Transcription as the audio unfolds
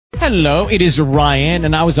Hello, it is Ryan,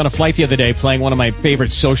 and I was on a flight the other day playing one of my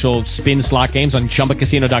favorite social spin slot games on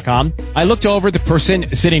ChumbaCasino.com. I looked over at the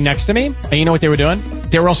person sitting next to me, and you know what they were doing?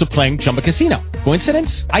 They were also playing Chumba Casino.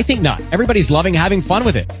 Coincidence? I think not. Everybody's loving having fun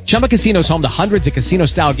with it. Chumba Casino is home to hundreds of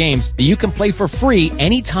casino-style games that you can play for free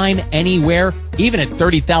anytime, anywhere, even at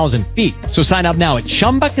 30,000 feet. So sign up now at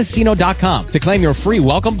ChumbaCasino.com to claim your free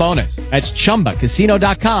welcome bonus. That's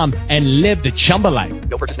ChumbaCasino.com and live the Chumba life.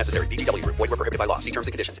 No purchase necessary. VGW. Void where prohibited by law. See terms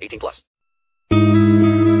and conditions. 18+.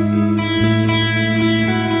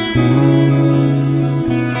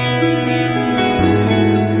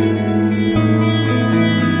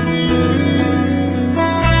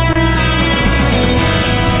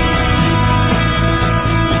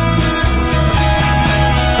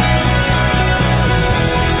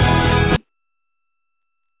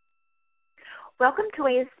 Welcome to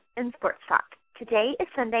ESPN Sports Talk. Today is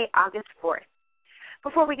Sunday, August 4th.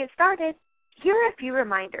 Before we get started, here are a few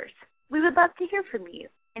reminders. We would love to hear from you,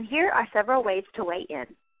 and here are several ways to weigh in.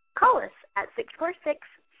 Call us at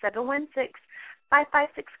 646-716-5564,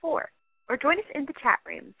 or join us in the chat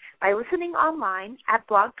room by listening online at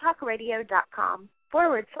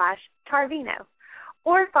blogtalkradio.com/Tarvino,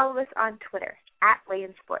 or follow us on Twitter at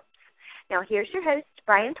 @LayInSports. Now here's your host,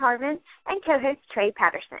 Brian Tarvin, and co-host Trey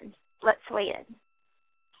Patterson. Let's weigh in.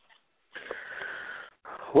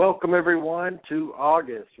 Welcome, everyone, to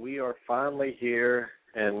August. We are finally here,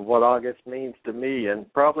 and what August means to me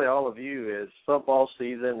and probably all of you is football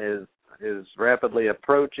season is rapidly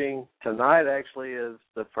approaching. Tonight actually is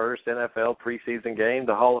the first NFL preseason game,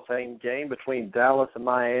 the Hall of Fame game between Dallas and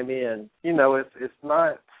Miami, and, you know, it's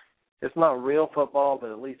not real football, but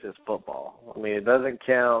at least it's football. I mean, it doesn't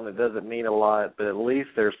count. It doesn't mean a lot, but at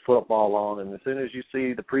least there's football on. And as soon as you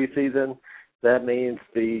see the preseason, that means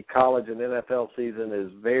the college and NFL season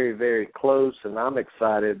is very, very close, and I'm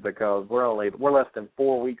excited because we're less than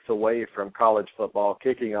 4 weeks away from college football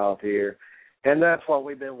kicking off here, and that's what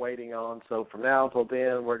we've been waiting on. So from now until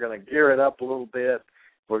then, we're going to gear it up a little bit.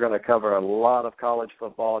 We're going to cover a lot of college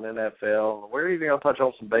football and NFL. We're even going to touch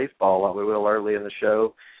on some baseball like we will early in the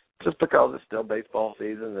show, just because it's still baseball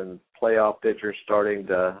season and playoff pictures starting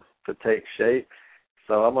to take shape.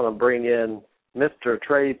 So I'm going to bring in Mr.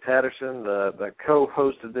 Trey Patterson, the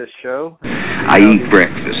co-host of this show. I eat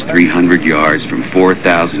breakfast 300 yards from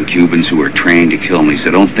 4,000 Cubans who are trained to kill me,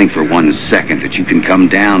 so don't think for 1 second that you can come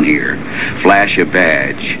down here, flash a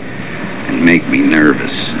badge, and make me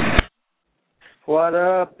nervous. What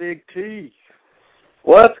up, Big T?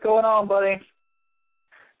 What's going on, buddy?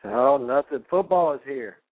 Oh, nothing. Football is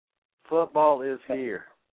here. Football is here.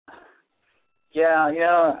 Yeah, you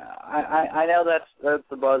know, I know that's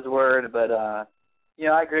the buzzword, but you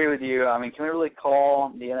know, I agree with you. I mean, can we really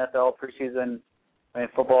call the NFL preseason? I mean,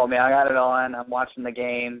 football. I mean, I got it on. I'm watching the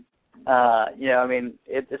game. You know, I mean,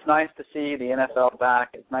 it's nice to see the NFL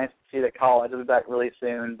back. It's nice to see that college will be back really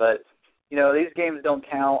soon. But you know, these games don't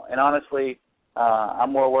count. And honestly,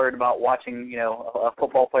 I'm more worried about watching, you know, a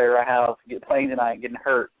football player I have playing tonight getting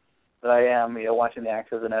hurt than I am, you know, watching the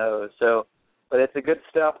X's and O's. So. But it's a good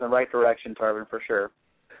step in the right direction, Tarvin, for sure.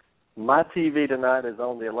 My TV tonight is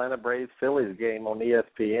on the Atlanta Braves-Phillies game on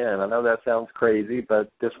ESPN. I know that sounds crazy, but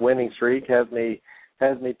this winning streak has me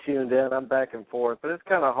tuned in. I'm back and forth, but it's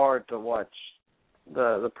kind of hard to watch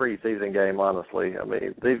the preseason game, honestly. I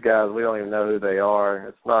mean, these guys, we don't even know who they are.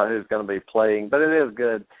 It's not who's going to be playing, but it is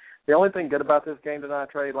good. The only thing good about this game tonight,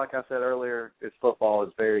 Trey, like I said earlier, is football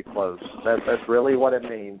is very close. That's really what it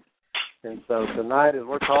means. And so tonight, as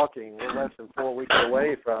we're talking, we're less than 4 weeks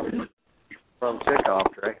away from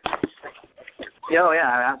kickoff, Trey.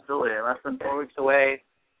 Yeah, absolutely. Less than 4 weeks away.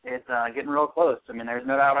 It's getting real close. I mean, there's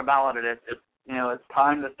no doubt about it. It's you know, it's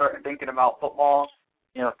time to start thinking about football.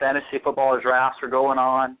 You know, fantasy football drafts are going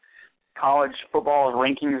on. College football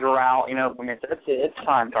rankings are out. You know, I mean, it's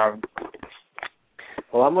time, Tarvin.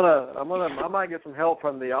 Well, I might get some help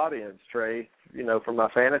from the audience, Trey. You know, from my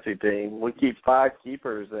fantasy team, we keep 5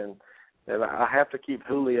 keepers, and I have to keep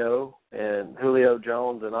Julio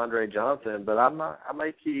Jones and Andre Johnson, but I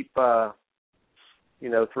may keep 3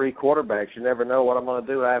 quarterbacks. You never know what I'm going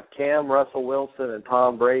to do. I have Cam, Russell Wilson, and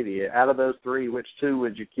Tom Brady. Out of those 3, which 2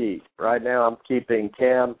 would you keep? Right now, I'm keeping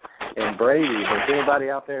Cam and Brady. But if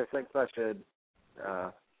anybody out there thinks I should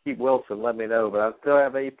keep Wilson, let me know. But I still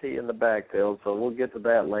have AP in the backfield, so we'll get to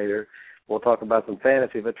that later. We'll talk about some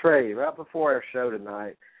fantasy. But, Trey, right before our show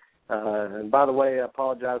tonight, and by the way, I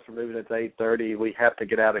apologize for moving it to 8:30. We have to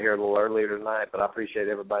get out of here a little earlier tonight, but I appreciate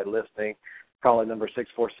everybody listening. Calling number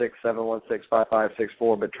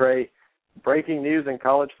 646-716-5564. But, Trey, breaking news in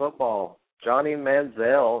college football. Johnny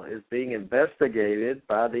Manziel is being investigated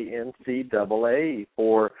by the NCAA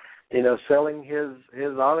for selling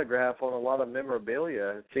his autograph on a lot of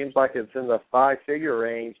memorabilia. It seems like it's in the 5-figure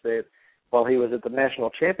range that while he was at the national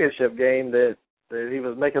championship game that he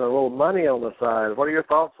was making a little money on the side. What are your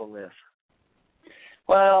thoughts on this?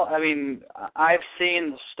 Well, I mean, I've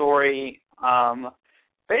seen the story.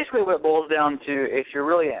 Basically, what it boils down to, if you're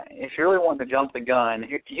really wanting to jump the gun,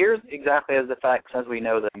 here's exactly as the facts as we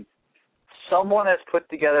know them. Someone has put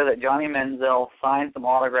together that Johnny Manziel signed some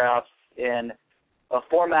autographs in a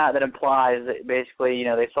format that implies that basically,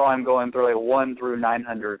 they saw him going through 1 through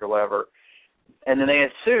 900 or whatever. And then they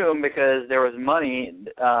assume because there was money,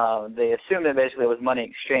 they assume that basically it was money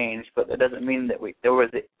exchanged, but that doesn't mean that there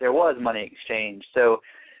was money exchanged. So,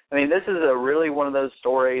 I mean, this is really one of those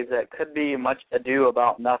stories that could be much ado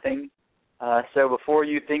about nothing. So before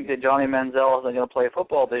you think that Johnny Manziel isn't going to play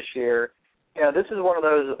football this year, this is one of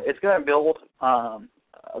those, it's going to build,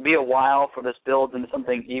 be a while for this builds into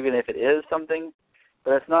something, even if it is something,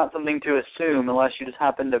 but it's not something to assume unless you just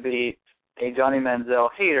happen to be a Johnny Manziel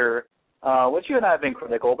hater, which you and I have been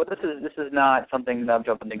critical, but this is not something that I'm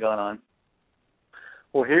jumping the gun on.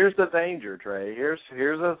 Well, here's the danger, Trey. Here's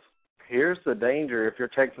the danger if you're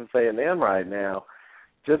Texas A&M right now.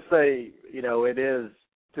 Just say,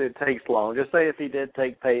 it takes long. Just say if he did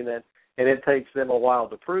take payment and it takes them a while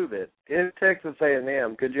to prove it. In Texas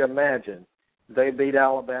A&M, could you imagine? They beat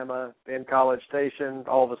Alabama in College Station.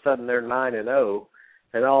 All of a sudden they're 9-0,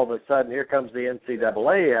 and all of a sudden here comes the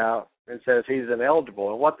NCAA out and says he's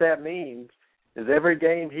ineligible. And what that means is every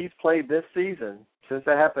game he's played this season, since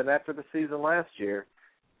that happened after the season last year,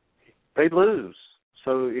 they lose.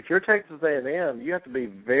 So if you're Texas A&M, you have to be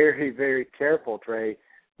very, very careful, Trey,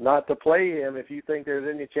 not to play him if you think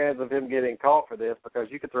there's any chance of him getting caught for this, because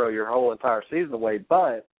you could throw your whole entire season away.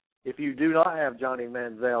 But if you do not have Johnny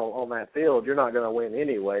Manziel on that field, you're not going to win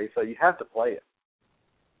anyway, so you have to play it.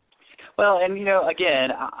 Well, and, again,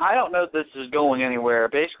 I don't know if this is going anywhere.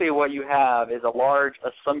 Basically what you have is a large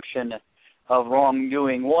assumption of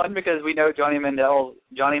wrongdoing. One, because we know Johnny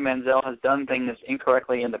Manziel has done things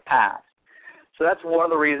incorrectly in the past. So that's one of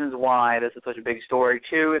the reasons why this is such a big story.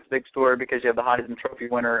 Two, it's a big story because you have the Heisman Trophy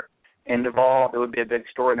winner involved. It would be a big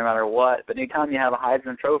story no matter what. But anytime you have a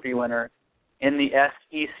Heisman Trophy winner in the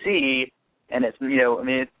SEC, and it's,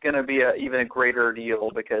 it's going to be even a greater deal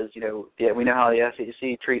because, we know how the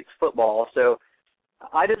SEC treats football. So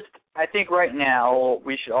I think right now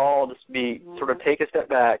we should all just be sort of take a step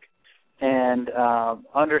back and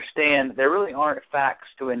understand there really aren't facts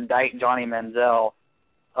to indict Johnny Manziel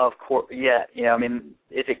of course yet.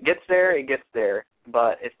 If it gets there, it gets there,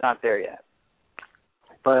 but it's not there yet.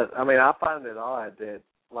 But, I find it odd that,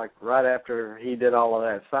 like, right after he did all of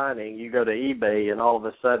that signing, you go to eBay and all of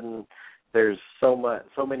a sudden there's so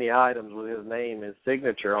many items with his name and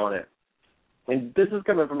signature on it. And this is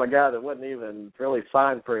coming from a guy that wasn't even really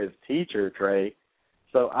signed for his teacher, Trey.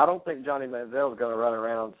 So I don't think Johnny Manziel is going to run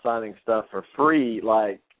around signing stuff for free,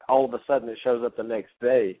 like all of a sudden it shows up the next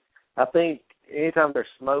day. I think anytime there's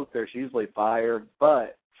smoke, there's usually fire.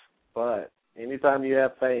 But anytime you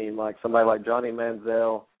have fame, like somebody like Johnny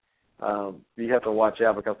Manziel, you have to watch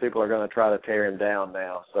out because people are going to try to tear him down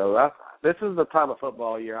now. So this is the time of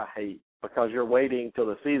football year I hate, because you're waiting till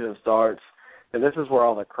the season starts, and this is where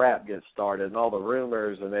all the crap gets started and all the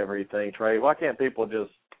rumors and everything. Trey, why can't people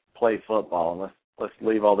just play football and let's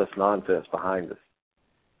leave all this nonsense behind us?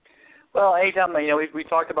 Well, anytime, we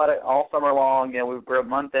talked about it all summer long. We're a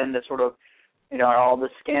month into sort of, all the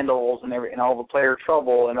scandals and all the player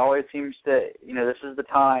trouble, and always seems to, this is the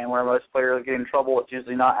time where most players get in trouble. It's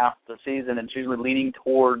usually not after the season. It's usually leaning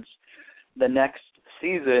towards the next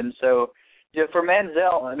season. So, for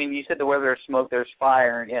Manziel, you said that where there's smoke, there's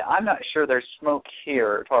fire. I'm not sure there's smoke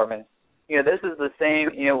here, Tarvin. This is the same,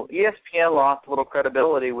 ESPN lost a little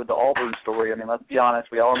credibility with the Auburn story. Let's be honest.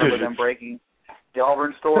 We all remember them breaking the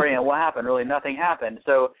Auburn story, and what happened? Really nothing happened.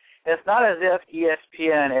 So it's not as if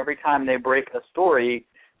ESPN, every time they break a story,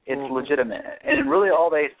 it's legitimate. And really all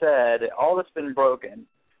they said, all that's been broken,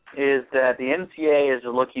 is that the NCAA is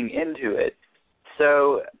looking into it.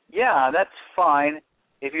 So, yeah, that's fine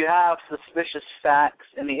if you have suspicious facts,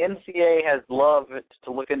 and the NCAA has loved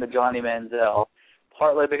to look into Johnny Manziel,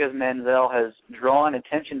 partly because Manziel has drawn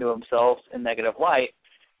attention to himself in negative light,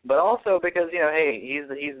 but also because, hey,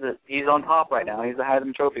 he's on top right now. He's the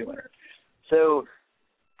Heisman Trophy winner. So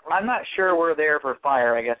I'm not sure we're there for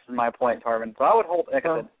fire, I guess is my point, Tarvin. So I would hold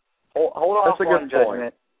off on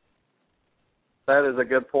judgment. That is a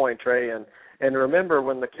good point, Trey. And remember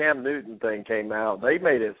when the Cam Newton thing came out, they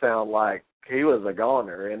made it sound like he was a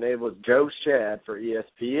goner, and it was Joe Shad for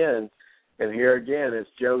ESPN. And here again, it's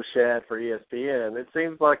Joe Shad for ESPN. It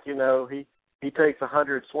seems like, he takes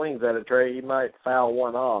 100 swings at a Trey, he might foul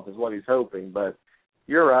one off is what he's hoping. But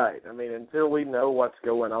you're right. I mean, until we know what's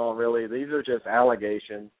going on, really, these are just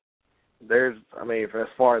allegations. As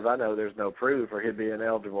far as I know, there's no proof or he'd be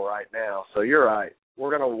ineligible right now. So you're right.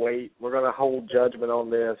 We're going to wait. We're going to hold judgment on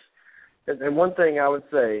this. And one thing I would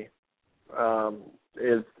say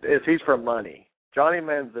is he's from money. Johnny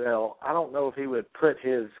Manziel, I don't know if he would put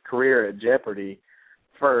his career at jeopardy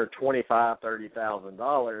for $25,000,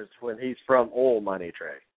 $30,000 when he's from oil money,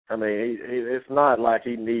 Trey. I mean, it's not like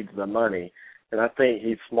he needs the money, and I think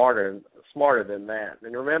he's smarter than that.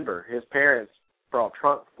 And remember, his parents brought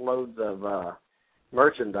trunk loads of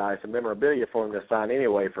merchandise and memorabilia for him to sign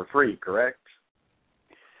anyway for free, correct?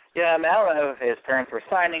 Yeah, I mean, I don't know if his parents were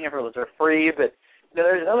signing, if it was for free, but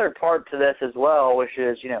there's another part to this as well, which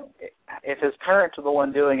is, if his parents are the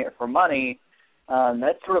one doing it for money,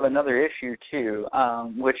 that's sort of another issue too,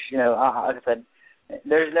 which, like I said,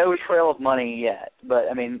 there's no trail of money yet. But,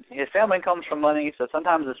 I mean, his family comes from money, so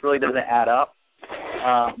sometimes this really doesn't add up.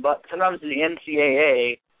 But sometimes the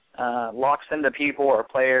NCAA locks into people or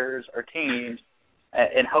players or teams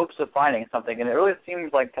in hopes of finding something. And it really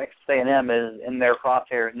seems like Texas A&M is in their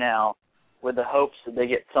crosshairs now with the hopes that they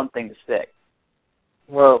get something to stick.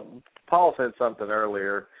 Well, Paul said something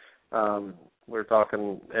earlier. We were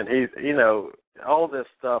talking, and he's, all this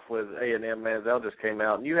stuff with A&M, Manziel just came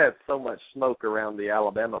out, and you had so much smoke around the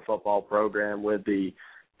Alabama football program with the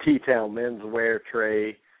T-Town menswear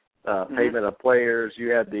tray, payment of players. You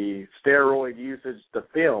had the steroid usage, the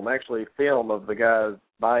film of the guys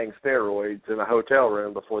buying steroids in a hotel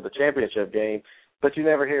room before the championship game, but you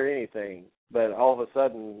never hear anything. But all of a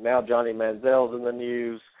sudden, now Johnny Manziel's in the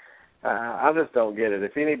news. I just don't get it.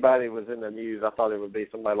 If anybody was in the news, I thought it would be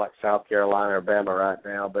somebody like South Carolina or Bama right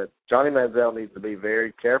now. But Johnny Manziel needs to be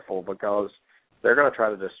very careful because they're going to try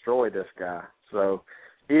to destroy this guy. So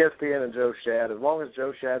ESPN and Joe Shad, as long as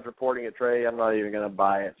Joe Shad's reporting it, Trey, I'm not even going to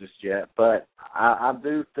buy it just yet. But I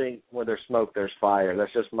do think when there's smoke, there's fire.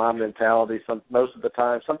 That's just my mentality. Most of the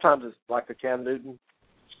time, sometimes it's like the Cam Newton.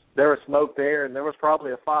 There was smoke there, and there was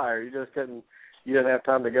probably a fire. You didn't have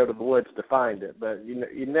time to go to the woods to find it. But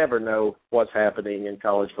you never know what's happening in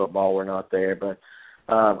college football. We're not there. But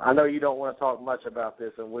I know you don't want to talk much about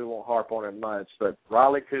this, and we won't harp on it much. But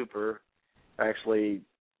Riley Cooper actually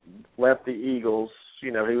left the Eagles. He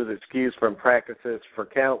was excused from practices for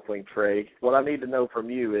counseling, Trey. What I need to know from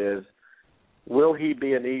you is, will he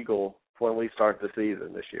be an Eagle when we start the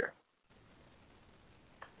season this year?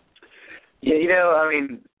 Yeah,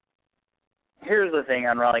 here's the thing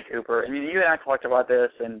on Riley Cooper. You and I talked about this,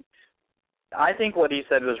 and I think what he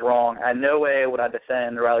said was wrong. In no way would I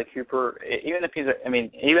defend Riley Cooper, even if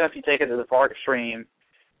you take it to the far extreme,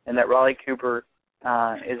 and that Riley Cooper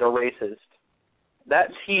is a racist. That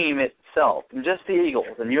team itself, and just the Eagles,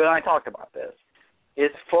 and you and I talked about this,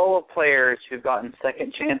 is full of players who've gotten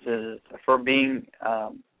second chances for being,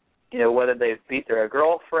 whether they've beat their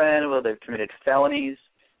girlfriend, whether they've committed felonies,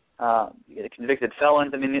 convicted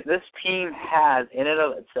felons. This team has, in and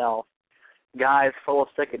of itself, guys full of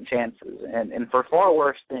second chances and for far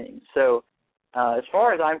worse things. So as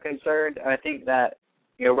far as I'm concerned, I think that,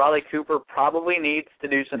 Riley Cooper probably needs to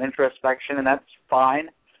do some introspection, and that's fine,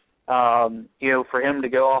 for him to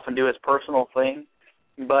go off and do his personal thing.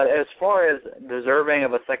 But as far as deserving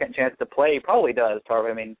of a second chance to play, he probably does,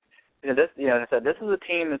 Tarv. As I said, this is a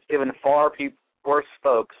team that's given far worse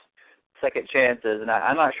folks second chances, and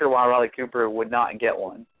I'm not sure why Riley Cooper would not get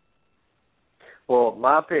one. Well,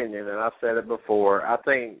 my opinion, and I've said it before, I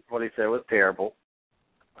think what he said was terrible.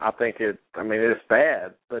 I think it's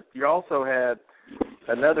bad. But you also had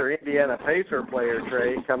another Indiana Pacer player,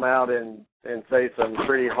 Trey, come out and say some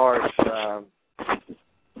pretty harsh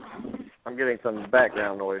I'm getting some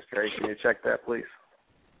background noise, Trey. Can you check that, please?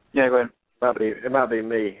 Yeah, go ahead. It might be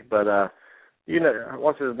me, but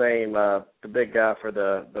what's his name? The big guy for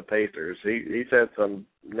the Pacers. He said some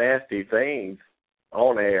nasty things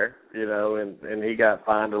on air, and he got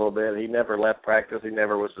fined a little bit. He never left practice. He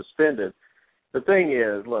never was suspended. The thing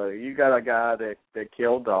is, look, you got a guy that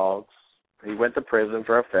killed dogs. He went to prison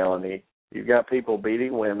for a felony. You've got people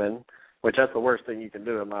beating women, which that's the worst thing you can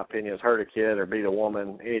do, in my opinion, is hurt a kid or beat a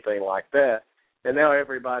woman, anything like that. And now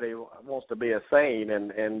everybody wants to be a saint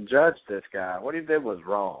and judge this guy. What he did was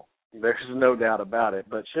wrong. There's no doubt about it.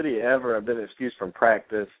 But should he ever have been excused from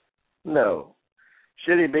practice? No.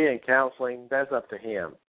 Should he be in counseling? That's up to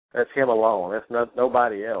him. That's him alone. That's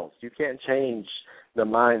nobody else. You can't change the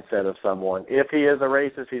mindset of someone. If he is a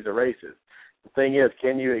racist, he's a racist. The thing is,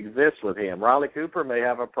 can you exist with him? Riley Cooper may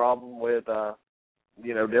have a problem with,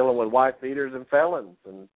 dealing with wife beaters and felons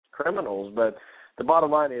and criminals, but the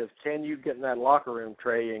bottom line is, can you get in that locker room,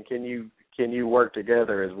 Trey, and can you can you work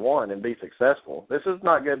together as one and be successful? This is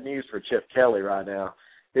not good news for Chip Kelly right now,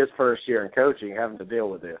 his first year in coaching, having to deal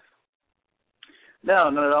with this. No,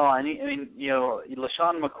 not at all. I mean,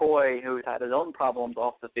 LaShawn McCoy, who had his own problems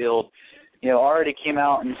off the field, already came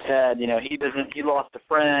out and said, he lost a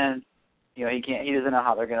friend, he doesn't know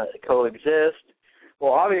how they're going to coexist.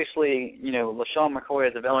 Well, obviously, LaShawn McCoy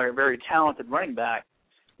is a very, very talented running back,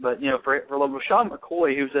 but, for LaShawn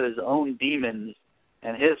McCoy, who's at his own demons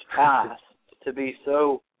and his past, to be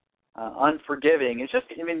so unforgiving, it's just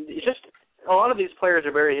a lot of these players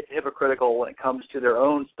are very hypocritical when it comes to their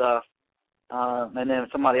own stuff. And then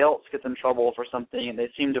somebody else gets in trouble for something, and they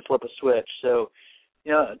seem to flip a switch. So,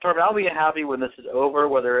 Torben, I'll be happy when this is over,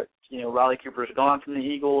 whether it's, Riley Cooper's gone from the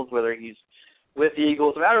Eagles, whether he's with the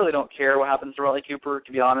Eagles. I mean, I really don't care what happens to Riley Cooper,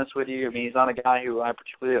 to be honest with you. I mean, he's not a guy who I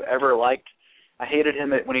particularly ever liked. I hated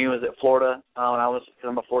him when he was at Florida, because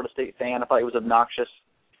I'm a Florida State fan. I thought he was obnoxious.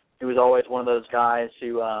 He was always one of those guys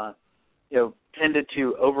who, tended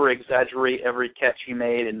to over-exaggerate every catch he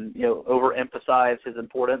made and, overemphasize his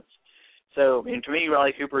importance. So, to me,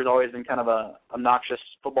 Riley Cooper has always been kind of a obnoxious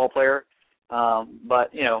football player. But,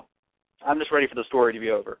 I'm just ready for the story to be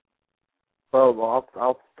over. Well,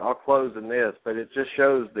 I'll close in this, but it just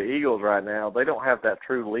shows the Eagles right now, they don't have that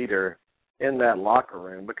true leader in that locker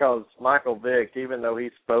room, because Michael Vick, even though he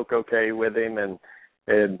spoke okay with him and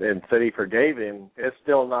said he forgave him, it's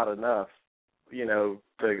still not enough, to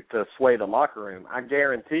sway the locker room. I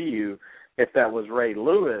guarantee you, if that was Ray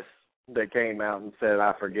Lewis that came out and said,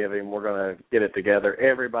 I forgive him, we're going to get it together,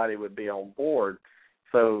 everybody would be on board.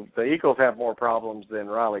 So the Eagles have more problems than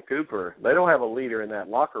Riley Cooper. They don't have a leader in that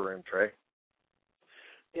locker room, Trey.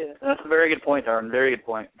 Yeah, that's a very good point, Darren. Very good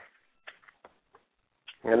point.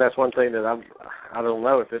 And that's one thing that I don't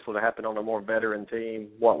know if this would have happened on a more veteran team,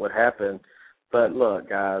 what would happen. But look,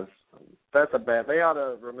 guys, that's they ought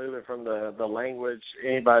to remove it from the language.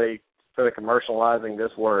 Anybody sort of commercializing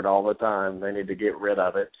this word all the time, they need to get rid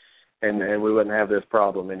of it. And we wouldn't have this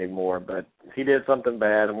problem anymore. But he did something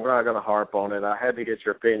bad, and we're not going to harp on it. I had to get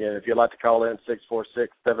your opinion. If you'd like to call in,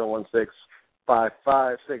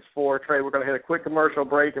 646-716-5564. Trey, we're going to hit a quick commercial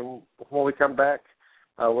break, and when we come back,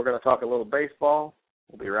 we're going to talk a little baseball.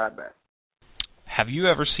 We'll be right back. Have you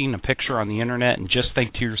ever seen a picture on the internet and just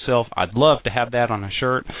think to yourself, I'd love to have that on a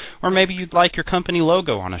shirt? Or maybe you'd like your company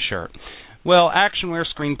logo on a shirt. Well, Actionware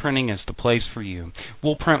Screen Printing is the place for you.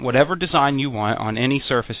 We'll print whatever design you want on any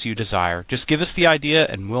surface you desire. Just give us the idea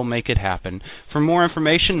and we'll make it happen. For more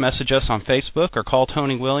information, message us on Facebook or call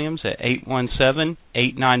Tony Williams at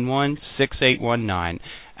 817-891-6819.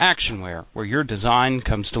 Actionware, where your design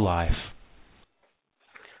comes to life.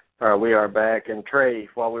 All right, we are back. And Trey,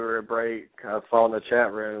 while we were at break, I saw in the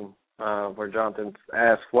chat room where Jonathan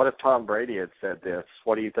asked, what if Tom Brady had said this?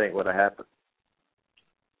 What do you think would have happened?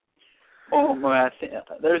 Oh, well, I think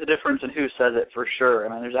there's a difference in who says it for sure. I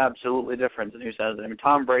mean, there's absolutely a difference in who says it. I mean,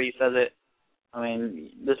 Tom Brady says it. I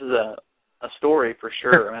mean, this is a story for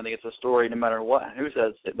sure. I mean, I think it's a story no matter what, who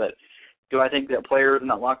says it. But do I think that players in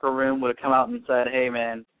that locker room would have come out and said, hey,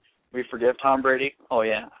 man, we forgive Tom Brady? Oh,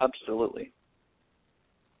 yeah, absolutely.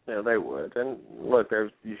 Yeah, they would. And look,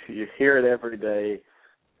 you hear it every day,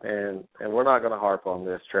 and we're not going to harp on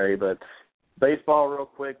this, Trey, but baseball real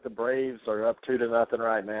quick, the Braves are up 2-0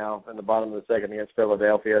 right now in the bottom of the second against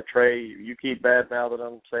Philadelphia. Trey, you keep bad-mouthing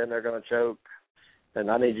them, saying they're going to choke, and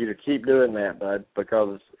I need you to keep doing that, bud,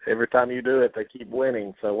 because every time you do it, they keep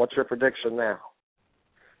winning. So what's your prediction now?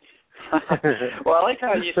 Well, I like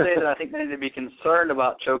how you say that I think they need to be concerned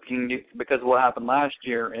about choking because of what happened last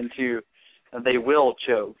year into they will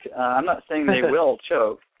choke. I'm not saying they will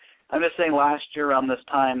choke. I'm just saying last year around this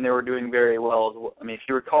time they were doing very well. I mean, if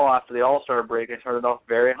you recall, after the All-Star break, they started off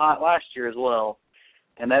very hot last year as well,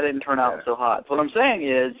 and that didn't turn out so hot. So what I'm saying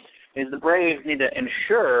is the Braves need to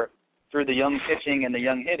ensure through the young pitching and the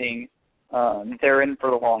young hitting they're in for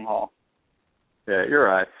the long haul. Yeah, you're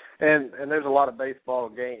right. And there's a lot of baseball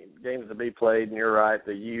games to be played, and you're right,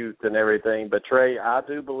 the youth and everything. But, Trey, I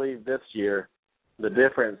do believe this year the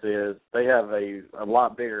difference is they have a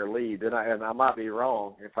lot bigger lead. And I might be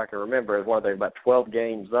wrong if I can remember. They're about 12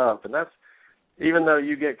 games up. And that's, even though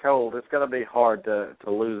you get cold, it's going to be hard to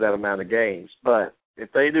lose that amount of games. But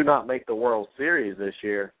if they do not make the World Series this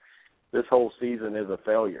year, this whole season is a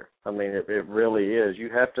failure. I mean, it really is. You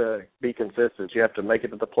have to be consistent. You have to make it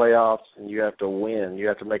to the playoffs, and you have to win. You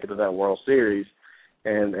have to make it to that World Series,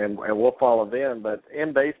 and we'll follow them. But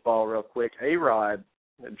in baseball, real quick, A-Rod,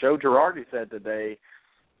 Joe Girardi said today,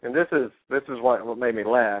 and this is what made me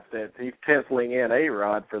laugh, that he's penciling in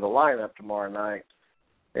A-Rod for the lineup tomorrow night.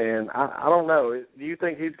 And I don't know. Do you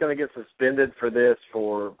think he's going to get suspended for this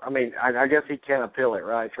I guess he can appeal it,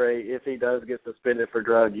 right, Trey? If he does get suspended for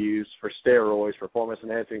drug use, for steroids,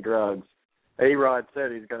 performance-enhancing drugs, A-Rod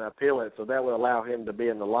said he's going to appeal it, so that will allow him to be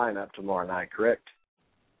in the lineup tomorrow night, correct?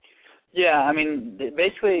 Yeah, I mean,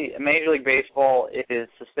 basically Major League Baseball is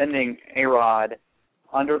suspending A-Rod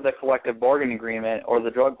under the collective bargaining agreement or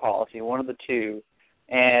the drug policy, one of the two,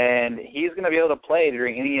 and he's going to be able to play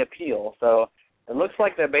during any appeal. So it looks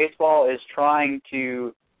like that baseball is trying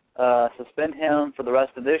to suspend him for the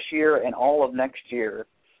rest of this year and all of next year.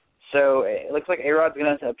 So it looks like A-Rod's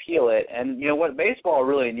going to appeal it. And, you know, what baseball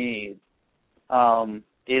really needs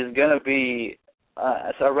is going to be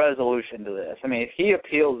a resolution to this. I mean, if he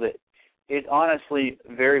appeals it, it's honestly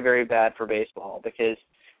very, very bad for baseball because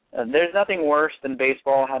there's nothing worse than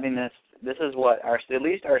baseball having this. This is at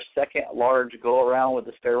least our second large go-around with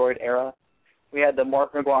the steroid era. We had the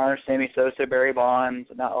Mark McGwire, Sammy Sosa, Barry Bonds,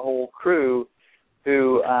 and that whole crew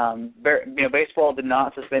who, baseball did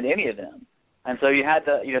not suspend any of them. And so you had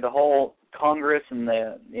the whole Congress and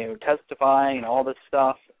the, testifying and all this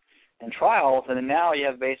stuff and trials, and then now you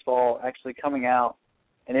have baseball actually coming out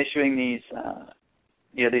and issuing these,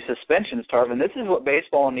 these suspensions, Tarvin. This is what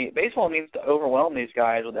baseball needs. Baseball needs to overwhelm these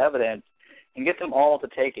guys with evidence and get them all to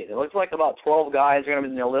take it. It looks like about 12 guys are going to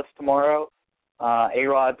be in the list tomorrow.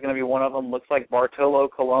 A-Rod's going to be one of them. Looks like Bartolo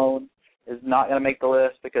Colon is not going to make the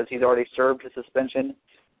list because he's already served his suspension.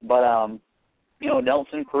 But,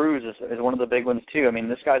 Nelson Cruz is one of the big ones, too. I mean,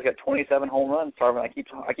 this guy's got 27 home runs, Tarvin.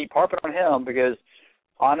 I keep harping on him because,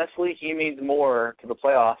 honestly, he means more to the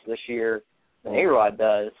playoffs this year than A-Rod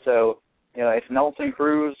does. So, if Nelson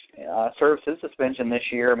Cruz serves his suspension this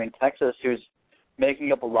year, I mean, Texas, who's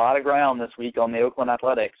making up a lot of ground this week on the Oakland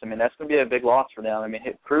Athletics. I mean, that's going to be a big loss for them. I mean,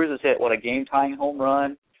 Cruz has hit, a game-tying home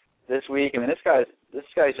run this week. I mean, this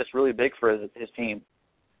guy's just really big for his team.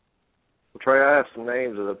 Well, Trey, I have some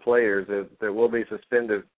names of the players that will be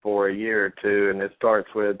suspended for a year or two, and it starts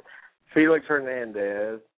with Felix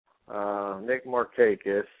Hernandez, Nick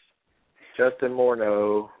Markakis, Justin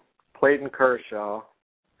Morneau, Clayton Kershaw,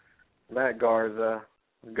 Matt Garza,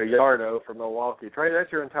 Gallardo from Milwaukee. Trey,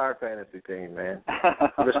 that's your entire fantasy team, man.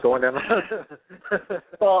 I'm just going down.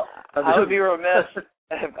 Well, I would be remiss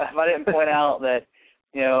if I didn't point out that,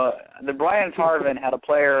 the Brian Tarvin had a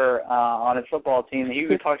player on his football team that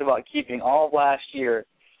he talked about keeping all of last year.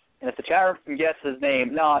 And if the chat room can guess his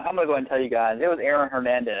name, no, I'm going to go ahead and tell you guys. It was Aaron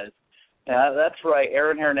Hernandez. That's right.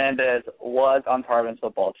 Aaron Hernandez was on Tarvin's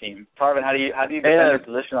football team. Tarvin, how do you defend your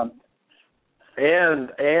position on?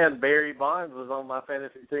 And Barry Bonds was on my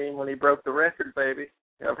fantasy team when he broke the record, baby.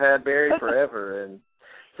 I've had Barry forever, and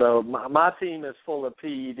so my team is full of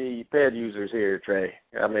PED users here, Trey.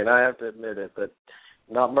 I mean, I have to admit it, but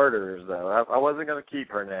not murderers, though. I wasn't going to keep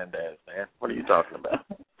Hernandez, man. What are you talking about?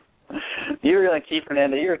 You were going to keep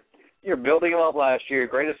Hernandez. You're building him up last year.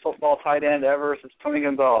 Greatest football tight end ever since Tony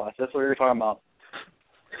Gonzalez. That's what you were talking about.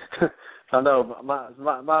 I know.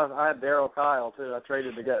 I had Darryl Kyle, too. I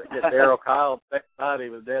traded to get Darryl Kyle. Next night he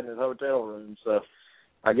was dead in his hotel room. So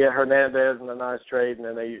I get Hernandez in a nice trade, and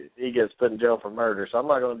then he gets put in jail for murder. So I'm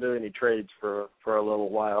not going to do any trades for a little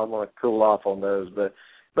while. I'm going to cool off on those. But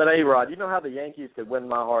A-Rod, you know how the Yankees could win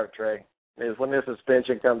my heart, Trey, is when this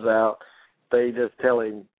suspension comes out, they just tell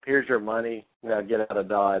him, here's your money, now get out of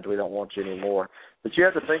Dodge. We don't want you anymore. But you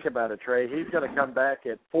have to think about it, Trey. He's going to come back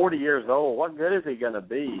at 40 years old. What good is he going to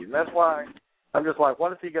be? And that's why I'm just like,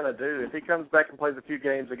 what is he going to do? If he comes back and plays a few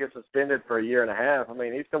games and gets suspended for a year and a half, I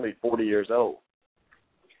mean, he's going to be 40 years old.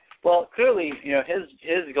 Well, clearly,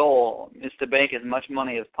 his goal is to bank as much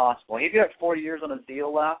money as possible. He's got 40 years on his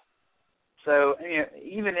deal left. So,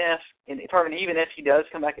 even if he does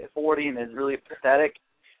come back at 40 and is really pathetic,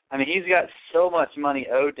 I mean, he's got so much money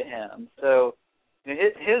owed to him. So,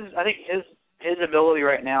 I think his ability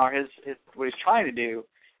right now, or his what he's trying to do,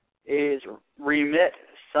 is remit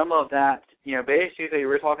some of that. Basically,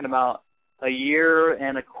 we're talking about a year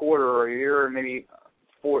and a quarter, or a year, maybe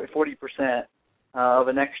 40% of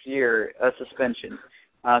the next year of suspension.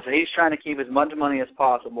 So he's trying to keep as much money as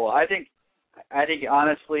possible. I think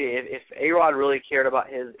honestly, if A-Rod really cared about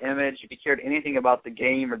his image, if he cared anything about the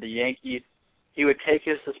game or the Yankees, he would take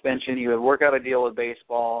his suspension, he would work out a deal with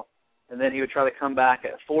baseball, and then he would try to come back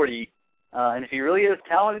at 40. And if he really is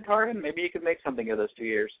talented, Tarvin, maybe he could make something of those 2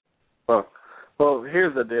 years. Well,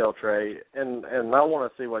 here's the deal, Trey, and I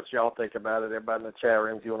want to see what y'all think about it. Everybody in the chat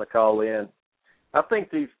room, if you want to call in. I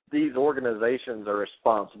think these organizations are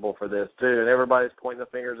responsible for this, too, and everybody's pointing the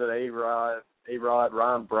fingers at A-Rod,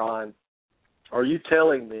 Ron Braun. Are you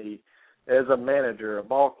telling me, as a manager, a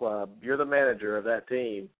ball club, you're the manager of that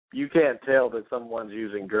team, you can't tell that someone's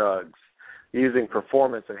using drugs? using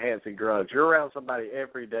performance-enhancing drugs. You're around somebody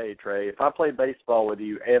every day, Trey. If I play baseball with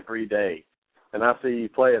you every day and I see you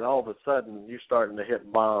play and all of a sudden you're starting to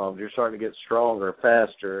hit bombs, you're starting to get stronger,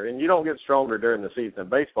 faster, and you don't get stronger during the season of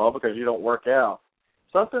baseball because you don't work out,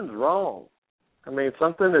 something's wrong. I mean,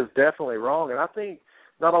 something is definitely wrong. And I think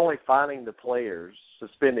not only fining the players,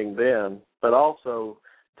 suspending them, but also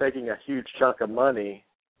taking a huge chunk of money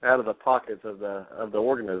out of the pockets of the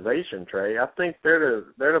organization, Trey. I think they're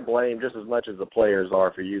to blame just as much as the players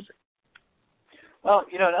are for using. Well,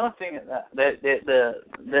 another thing that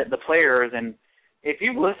the players, and if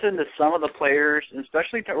you listen to some of the players,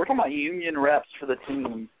 especially we're talking about union reps for the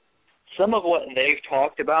team, some of what they've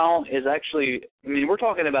talked about is actually, we're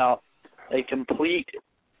talking about a complete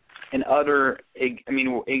and utter, a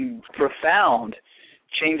profound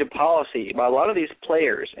change of policy by a lot of these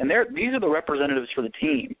players, and these are the representatives for the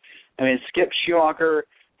team. Skip Schumacher,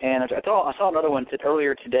 and I saw another one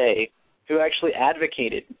earlier today who actually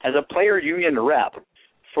advocated as a player union rep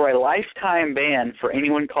for a lifetime ban for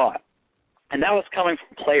anyone caught, and that was coming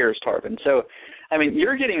from players, Tarvin. So,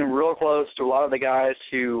 you're getting real close to a lot of the guys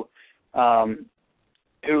who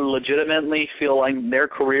legitimately feel like their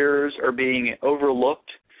careers are being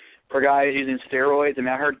overlooked for guys using steroids.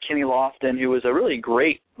 I heard Kenny Lofton, who was a really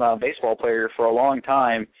great baseball player for a long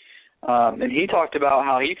time, and he talked about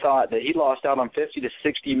how he thought that he lost out on $50 to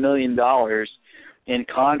 $60 million in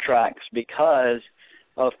contracts because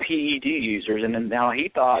of PED users, and now he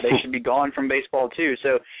thought they should be gone from baseball too.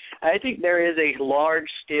 So I think there is a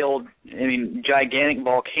large-scale, gigantic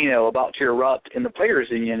volcano about to erupt in the players'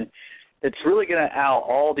 union. It's really going to out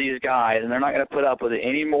all these guys, and they're not going to put up with it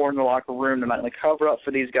anymore in the locker room. They're not going to cover up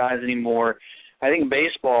for these guys anymore. I think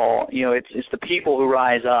baseball, it's the people who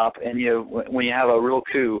rise up, and, when you have a real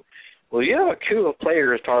coup. Well, you have a coup of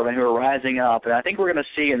players, Tarvin, who are rising up, and I think we're going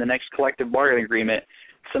to see in the next collective bargaining agreement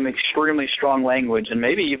some extremely strong language and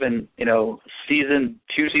maybe even,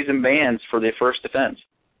 2-season bans for the first offense.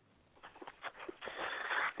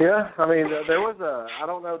 Yeah, there was I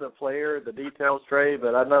don't know the details, Trey,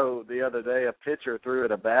 but I know the other day a pitcher threw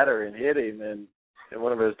at a batter and hit him, and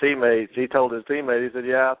one of his teammates, he told his teammate, he said,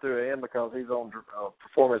 I threw at him because he's on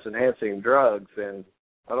performance-enhancing drugs, and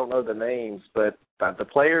I don't know the names, but the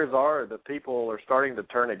players the people are starting to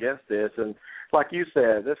turn against this, and like you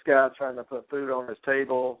said, this guy's trying to put food on his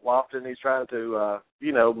table. Often he's trying to,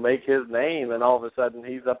 make his name, and all of a sudden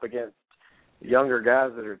he's up against younger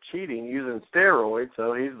guys that are cheating using steroids,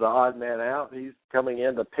 so he's the odd man out. He's coming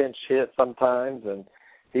in to pinch hit sometimes, and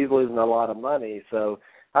he's losing a lot of money. So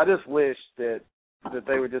I just wish that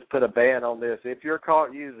they would just put a ban on this. If you're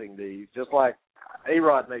caught using these, just like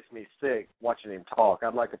A-Rod makes me sick watching him talk.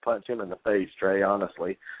 I'd like to punch him in the face, Trey,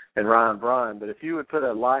 honestly, and Ryan Bryan. But if you would put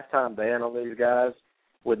a lifetime ban on these guys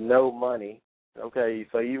with no money, okay,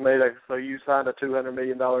 so you signed a $200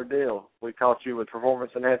 million deal. We caught you with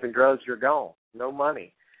performance-enhancing drugs, you're gone. No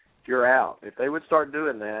money. You're out. If they would start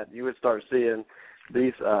doing that, you would start seeing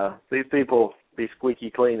these people be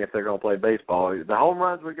squeaky clean if they're going to play baseball. The home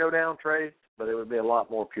runs would go down, Trey, but it would be a lot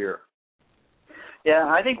more pure. Yeah,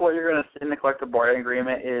 I think what you're going to see in the collective bargaining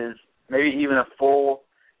agreement is maybe even a full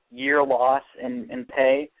year loss in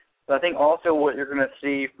pay. But I think also what you're going to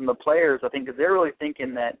see from the players, I think, is they're really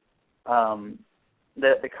thinking that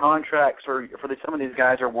that the contracts for some of these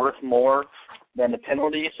guys are worth more than the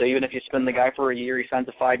penalty. So even if you spend the guy for a year, he signs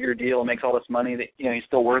a 5-year deal and makes all this money, that he's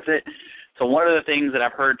still worth it. So one of the things that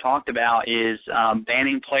I've heard talked about is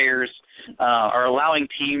banning players or allowing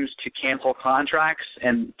teams to cancel contracts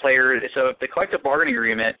and players. So if the collective bargaining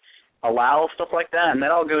agreement allows stuff like that, and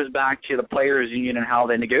that all goes back to the players' union and how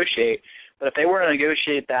they negotiate. But if they were to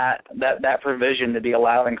negotiate that provision to be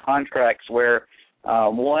allowed in contracts where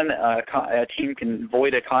a team can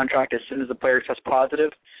void a contract as soon as the player tests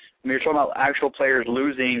positive, you're talking about actual players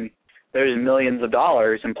losing those millions of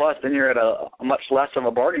dollars, and plus then you're at a much less of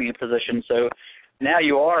a bargaining position. So now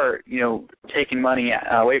you are, taking money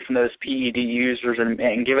away from those PED users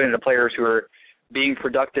and giving it to players who are being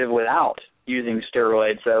productive without using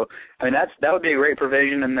steroids. So, that would be a great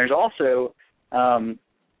provision. And there's also some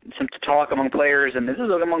talk among players, and this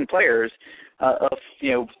is among players, of,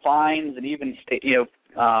 fines and even,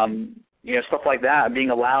 stuff like that being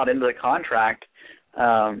allowed into the contract.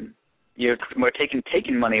 We're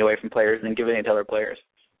taking money away from players and then giving it to other players.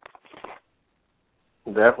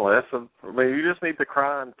 Definitely. You just need the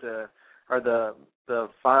crime or the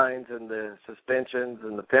fines and the suspensions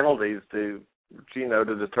and the penalties to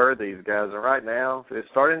deter these guys. And right now, it's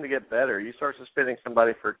starting to get better. You start suspending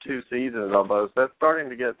somebody for 2 seasons almost, that's starting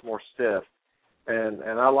to get more stiff. And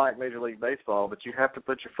I like Major League Baseball, but you have to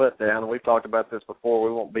put your foot down. And we've talked about this before.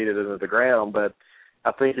 We won't beat it into the ground, but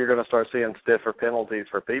I think you're going to start seeing stiffer penalties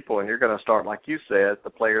for people, and you're going to start, like you said, the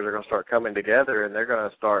players are going to start coming together, and they're going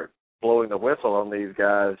to start blowing the whistle on these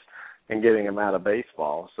guys and getting them out of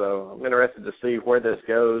baseball. So I'm interested to see where this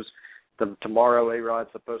goes. Tomorrow,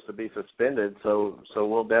 A-Rod's supposed to be suspended, so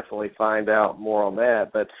we'll definitely find out more on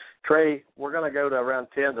that. But, Trey, we're going to go to around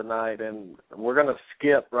 10 tonight, and we're going to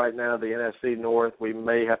skip right now the NFC North. We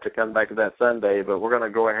may have to come back to that Sunday, but we're going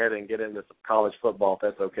to go ahead and get into some college football if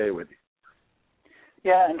that's okay with you.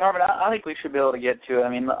 Yeah, and Tarvin, I think we should be able to get to it. I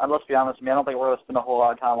mean, let's be honest, I don't think we're going to spend a whole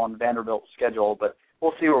lot of time on Vanderbilt's schedule, but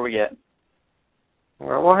we'll see where we get.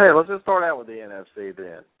 Well, hey, let's just start out with the NFC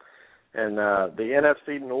then. And the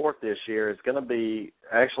NFC North this year is going to be,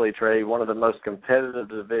 actually, Trey, one of the most competitive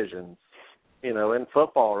divisions, in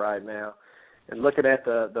football right now. And looking at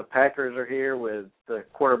the Packers are here with the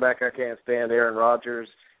quarterback I can't stand, Aaron Rodgers.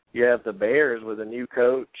 You have the Bears with a new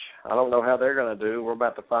coach. I don't know how they're going to do. We're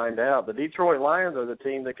about to find out. The Detroit Lions are the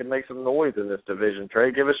team that can make some noise in this division.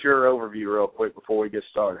 Trey, give us your overview real quick before we get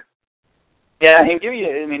started. Yeah, and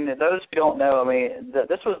those who don't know,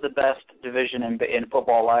 this was the best division in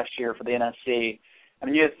football last year for the NFC.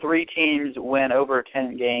 You had 3 teams win over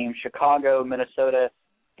 10 games. Chicago, Minnesota,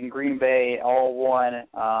 and Green Bay all won.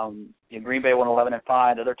 Green Bay won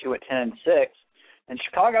 11-5. The other 2 at 10-6. And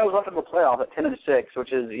Chicago was up in the playoffs at 10-6,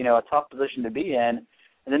 which is a tough position to be in.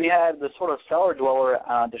 And then you had the sort of cellar dweller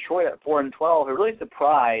Detroit at 4-12, who really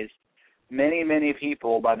surprised many, many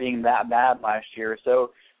people by being that bad last year.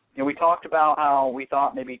 So, we talked about how we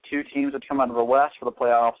thought maybe 2 teams would come out of the West for the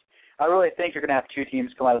playoffs. I really think you're going to have 2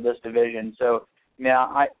 teams come out of this division. So,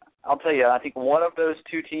 I'll tell you, I think one of those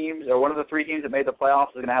 2 teams, or one of the 3 teams that made the playoffs,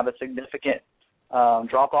 is going to have a significant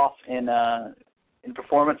drop-off in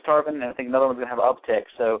performance, Tarvin, and I think another one's going to have an uptick.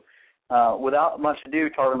 So, without much ado,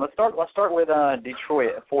 Tarvin, let's start with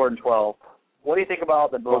Detroit at 4-12. What do you think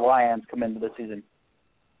about the Lions coming into the season?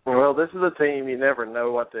 Well, this is a team you never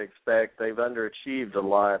know what to expect. They've underachieved a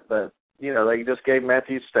lot, but, they just gave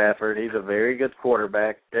Matthew Stafford. He's a very good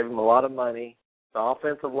quarterback, gave him a lot of money. The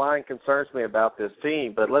offensive line concerns me about this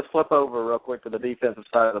team, but let's flip over real quick to the defensive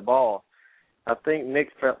side of the ball. I think Nick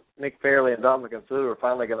Fairley and Dominican Sue are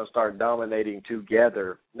finally going to start dominating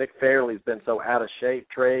together. Nick Fairley's been so out of shape,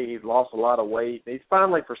 Trey. He's lost a lot of weight. He's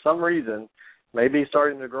finally, for some reason, maybe he's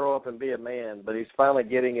starting to grow up and be a man, but he's finally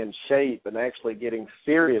getting in shape and actually getting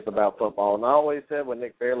serious about football. And I always said when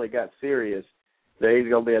Nick Fairley got serious that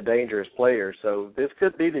he's going to be a dangerous player. So this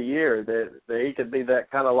could be the year that he could be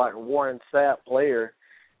that kind of like Warren Sapp player,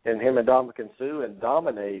 and him and Dominican Sue and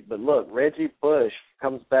dominate. But look, Reggie Bush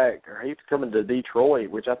comes back, or he's coming to Detroit,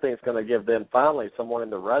 which I think is going to give them finally someone in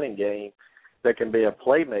the running game that can be a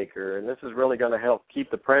playmaker. And this is really going to help keep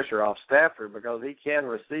the pressure off Stafford because he can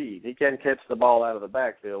receive. He can catch the ball out of the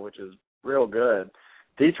backfield, which is real good.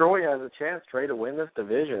 Detroit has a chance, Trey, to win this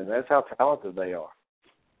division. That's how talented they are.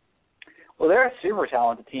 Well, they're a super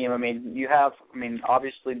talented team. You have,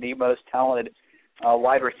 obviously the most talented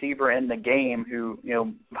wide receiver in the game who,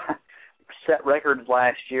 set records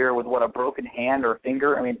last year with a broken hand or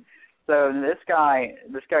finger. So this guy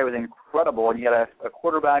was incredible. And you got a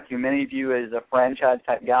quarterback who many view as a franchise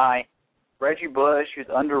type guy, Reggie Bush, who's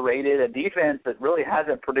underrated, a defense that really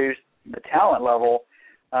hasn't produced the talent level.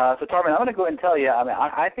 So Tarvin, I'm going to go ahead and tell you,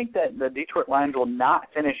 I think that the Detroit Lions will not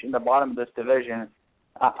finish in the bottom of this division.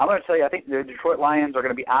 I'm going to tell you, I think the Detroit Lions are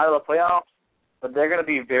going to be out of the playoffs, but they're going to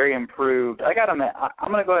be very improved. I'm going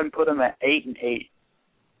to go ahead and put them at 8-8.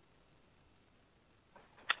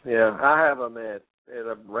 Yeah, I have them at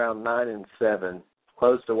around 9-7,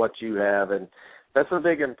 close to what you have, and that's a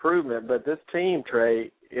big improvement. But this team,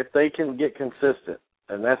 Trey, if they can get consistent,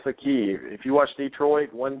 and that's the key. If you watch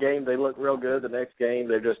Detroit, one game they look real good, the next game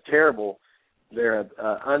they're just terrible. They're an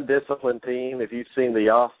undisciplined team. If you've seen the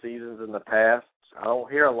off seasons in the past, I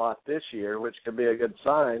don't hear a lot this year, which could be a good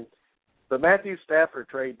sign. But Matthew Stafford,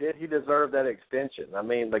 Trey, did he deserve that extension?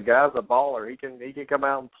 The guy's a baller. He can come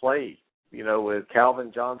out and play, with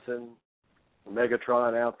Calvin Johnson,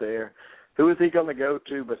 Megatron out there. Who is he going to go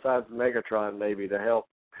to besides Megatron maybe to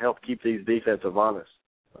help keep these defensive honest?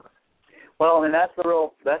 Well, and that's the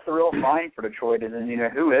real find for Detroit is,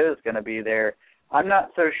 who is going to be there. I'm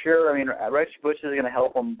not so sure. Reggie Bush is going to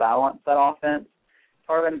help them balance that offense,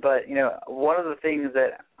 Tarvin, but, one of the things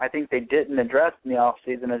that I think they didn't address in the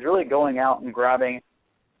offseason is really going out and grabbing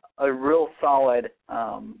a real solid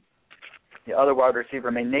other wide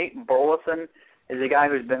receiver. Nate Burleson is a guy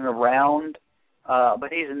who's been around, but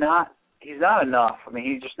he's not enough.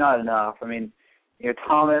 He's just not enough.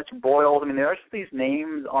 Thomas, Boyles, there's these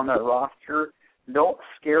names on their roster don't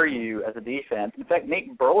scare you as a defense. In fact,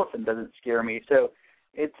 Nate Burleson doesn't scare me. So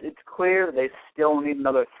it's clear that they still need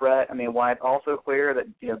another threat. I mean, why it's also clear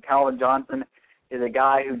that, Calvin Johnson is a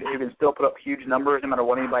guy who can still put up huge numbers no matter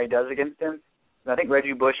what anybody does against him. And I think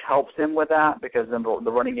Reggie Bush helps him with that because then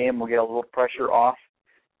the running game will get a little pressure off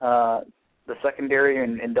the secondary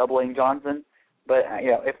and doubling Johnson. But,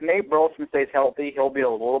 if Nate Burleson stays healthy, he'll be a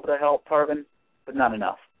little bit of help, Tarvin, but not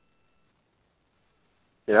enough.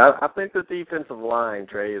 Yeah, I think the defensive line,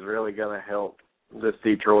 Trey, is really going to help this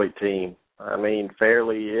Detroit team. I mean,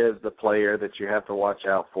 Fairley is the player that you have to watch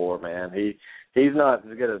out for, man. He's not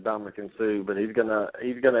as good as Dominican Sue, but he's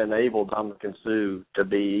gonna enable Dominican Sue to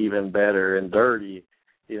be even better and dirty.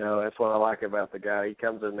 That's what I like about the guy. He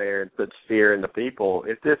comes in there and puts fear into people.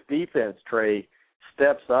 If this defense, Trey,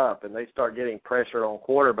 steps up and they start getting pressure on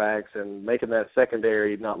quarterbacks and making that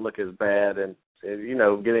secondary not look as bad and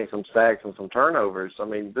getting some sacks and some turnovers, I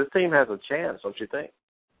mean, this team has a chance, don't you think?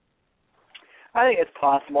 I think it's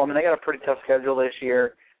possible. I mean, they got a pretty tough schedule this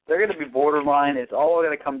year. They're going to be borderline. It's all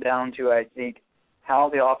going to come down to, I think, how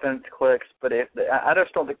the offense clicks. But I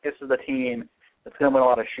just don't think this is the team that's going to win a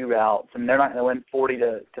lot of shootouts, and they're not going to win 40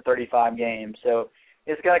 to 35 games. So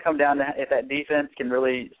it's got to come down to if that defense can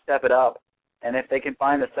really step it up, and if they can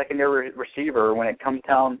find a secondary receiver when it comes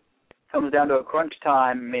down to a crunch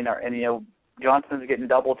time. I mean, Johnson's getting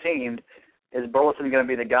double teamed. Is Burleson going to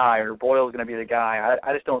be the guy, or Boyle's going to be the guy?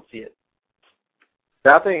 I just don't see it.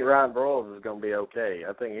 I think Ryan Broyles is going to be okay.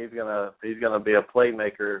 I think he's gonna be a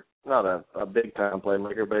playmaker, not a big time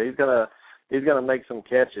playmaker, but he's gonna make some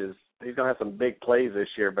catches. He's gonna have some big plays this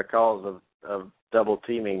year because of double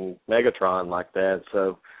teaming Megatron like that.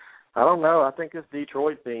 So I don't know. I think this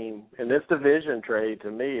Detroit team in this division, Trey, to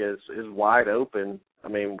me is wide open. I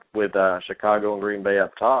mean, with Chicago and Green Bay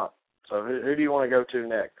up top. So who do you want to go to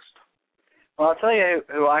next? Well, I'll tell you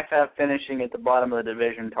who I have finishing at the bottom of the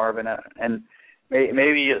division, Tarvin, and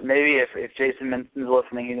maybe if Jason Minson's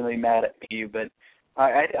listening, he's going to be mad at you, but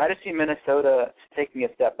I just see Minnesota taking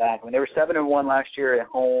a step back. I mean, they were 7-1 last year at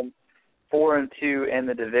home, 4-2 in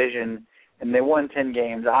the division, and they won 10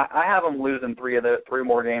 games. I have them losing three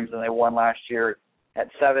more games than they won last year at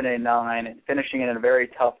 7-9, and finishing in a very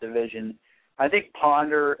tough division. I think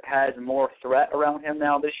Ponder has more threat around him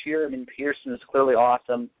now this year. I mean, Pearson is clearly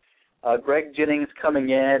awesome. Greg Jennings coming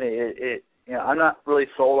in, I'm not really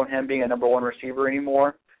sold on him being a number one receiver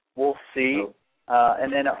anymore. We'll see.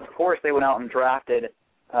 And then, of course, they went out and drafted,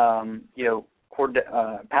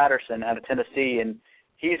 Patterson out of Tennessee, and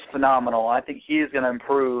he's phenomenal. I think he's going to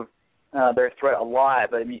improve their threat a lot.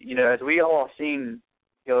 But, as we all have seen,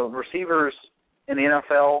 receivers in the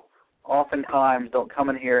NFL oftentimes don't come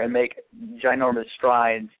in here and make ginormous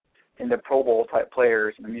strides into Pro Bowl type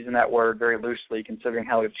players. I'm using that word very loosely considering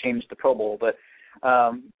how we've changed the Pro Bowl. But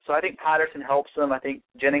so I think Patterson helps them. I think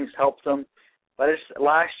Jennings helps them. But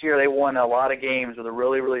last year they won a lot of games with a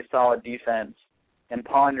really, really solid defense. And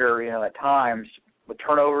Ponder, at times with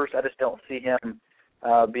turnovers, I just don't see him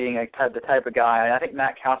being the type of guy. And I think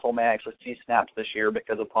Matt Castle may actually see snaps this year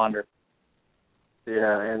because of Ponder.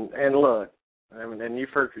 Yeah, and look, and you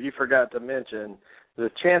forgot to mention the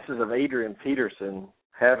chances of Adrian Peterson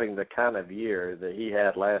having the kind of year that he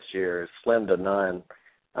had last year is slim to none.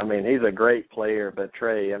 I mean, he's a great player, but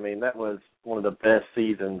Trey, I mean, that was one of the best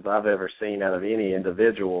seasons I've ever seen out of any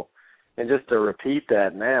individual. And just to repeat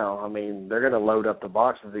that now, I mean, they're going to load up the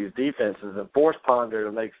box of these defenses and force Ponder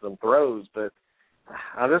to make some throws, but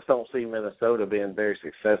I just don't see Minnesota being very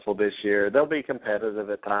successful this year. They'll be competitive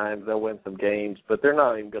at times. They'll win some games, but they're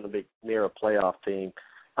not even going to be near a playoff team.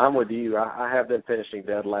 I'm with you. I have them finishing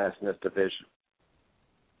dead last in this division.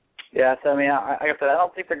 Yeah, so I mean, like I said, I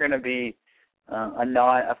don't think they're going to be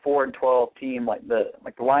a 4-12 team like the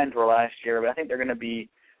Lions were last year, but I think they're going to be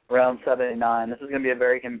around 7-9. This is going to be a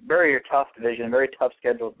very, very tough division, very tough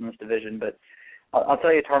schedule in this division. But I'll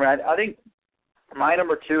tell you, Tarvin, I think my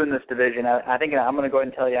number 2 in this division, I think I'm going to go ahead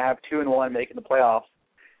and tell you I have 2-1 making the playoffs.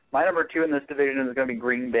 My number 2 in this division is going to be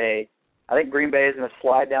Green Bay. I think Green Bay is going to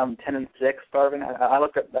slide down 10-6, Tarvin. I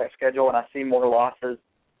looked at that schedule and I see more losses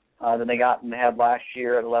than they had last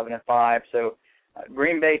year at 11-5. So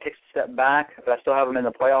Green Bay takes a step back, but I still have them in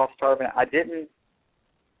the playoffs, Tarvin.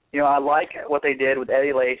 I like what they did with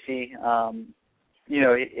Eddie Lacy.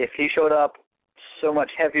 If he showed up so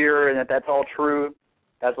much heavier and that's all true,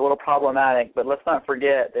 that's a little problematic. But let's not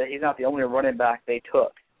forget that he's not the only running back they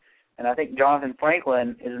took. And I think Jonathan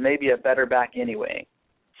Franklin is maybe a better back anyway.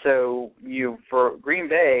 So for Green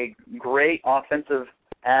Bay, great offensive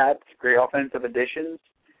adds, great offensive additions.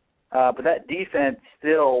 But that defense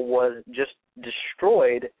still was just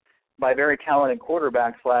destroyed by very talented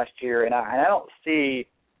quarterbacks last year, and I don't see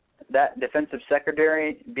that defensive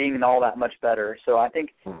secondary being all that much better. So I think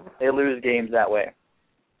they lose games that way.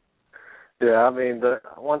 Yeah, I mean, the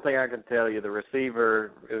one thing I can tell you, the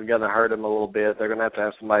receiver is going to hurt him a little bit. They're going to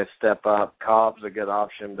have somebody step up. Cobb's a good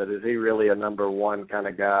option, but is he really a number one kind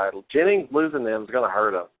of guy? Jennings losing them is going to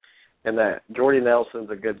hurt him. And that Jordy Nelson's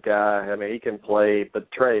a good guy. I mean, he can play.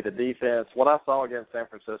 But, Trey, the defense, what I saw against San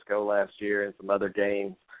Francisco last year and some other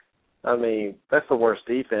games, I mean, that's the worst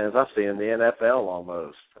defense I've seen in the NFL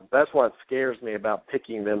almost. That's what scares me about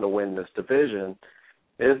picking them to win this division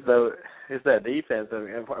is that defense.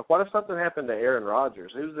 And what if something happened to Aaron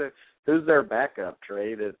Rodgers? Who's their backup,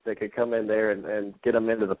 Trey, that could come in there and get them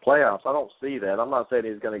into the playoffs? I don't see that. I'm not saying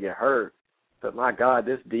he's going to get hurt. But, my God,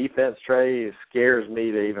 this defense, Trey, scares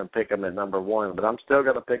me to even pick them at number one. But I'm still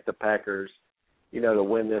going to pick the Packers, to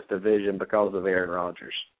win this division because of Aaron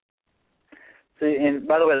Rodgers. See, and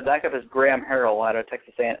by the way, the backup is Graham Harrell out of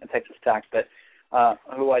Texas Tech, but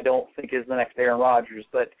who I don't think is the next Aaron Rodgers.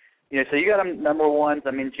 But, so you got them number ones.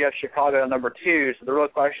 I mean, you have Chicago number two. So the real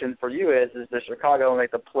question for you is does Chicago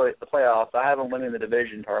make the playoffs? I have them winning the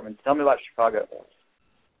division, Tarvin. Tell me about Chicago.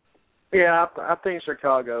 Yeah, I think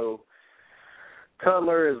Chicago –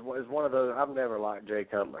 Cutler is one of those. I've never liked Jay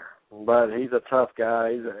Cutler, but he's a tough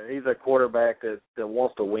guy. He's a quarterback that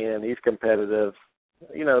wants to win. He's competitive.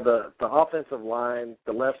 The offensive line,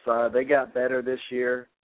 the left side, they got better this year.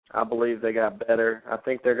 I believe they got better. I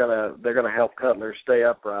think they're gonna help Cutler stay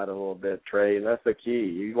upright a little bit, Trey, and that's the key.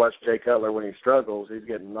 You watch Jay Cutler when he struggles, he's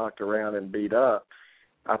getting knocked around and beat up.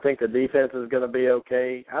 I think the defense is going to be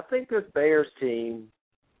okay. I think this Bears team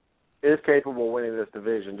is capable of winning this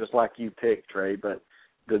division, just like you picked, Trey. But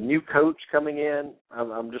the new coach coming in,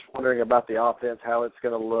 I'm just wondering about the offense, how it's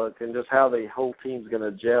going to look, and just how the whole team's going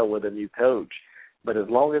to gel with a new coach. But as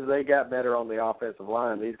long as they got better on the offensive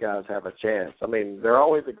line, these guys have a chance. I mean, they're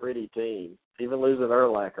always a gritty team. Even losing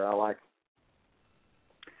Urlacher, I like them.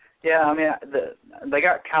 Yeah, I mean, they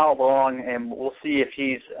got Kyle Long, and we'll see if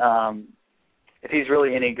he's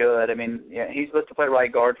really any good. I mean, he's supposed to play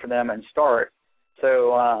right guard for them and start.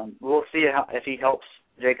 So we'll see if he helps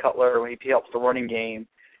Jay Cutler or if he helps the running game.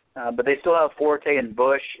 But they still have Forte and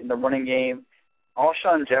Bush in the running game.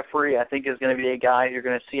 Alshon Jeffrey, I think, is going to be a guy you're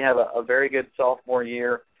going to see have a very good sophomore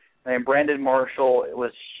year. I mean, Brandon Marshall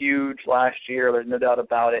was huge last year. There's no doubt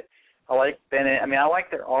about it. I like Bennett. I mean, I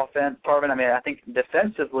like their offense, Tarvin. I mean, I think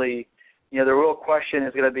defensively, the real question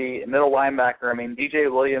is going to be middle linebacker. I mean,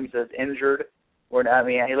 DJ Williams is injured.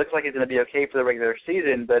 He looks like he's going to be okay for the regular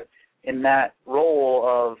season, but in that role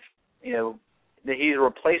of, that he's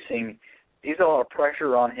replacing, he's got a lot of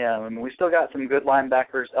pressure on him. I mean, we still got some good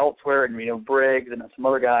linebackers elsewhere, and, Briggs and some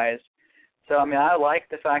other guys. So, I mean, I like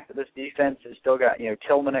the fact that this defense has still got,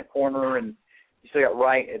 Tillman at corner, and you still got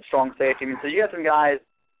Wright at strong safety. I mean, so you got some guys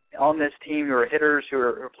on this team who are hitters, who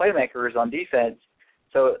are playmakers on defense.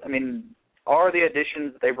 So, I mean, are the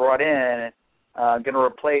additions that they brought in going to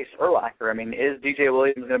replace Urlacher? I mean, is DJ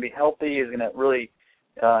Williams going to be healthy? Is going to really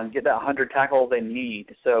get that 100 tackles they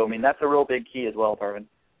need? So, I mean, that's a real big key as well, Tarvin.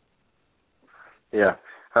 Yeah,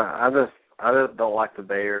 I just don't like the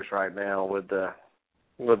Bears right now with the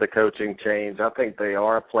coaching change. I think they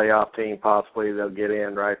are a playoff team. Possibly they'll get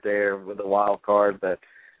in right there with the wild card, but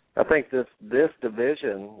I think this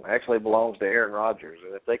division actually belongs to Aaron Rodgers,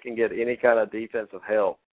 and if they can get any kind of defensive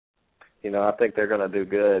help, I think they're going to do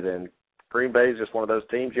good. And Green Bay is just one of those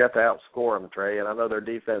teams you have to outscore them, Trey. And I know their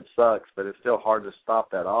defense sucks, but it's still hard to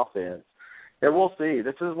stop that offense. And we'll see.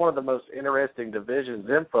 This is one of the most interesting divisions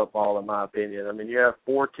in football, in my opinion. I mean, you have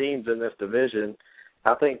 4 teams in this division.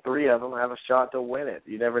 I think 3 of them have a shot to win it.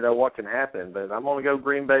 You never know what can happen. But I'm going to go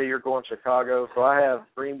Green Bay. You're going Chicago. So I have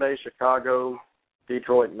Green Bay, Chicago,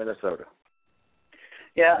 Detroit, and Minnesota.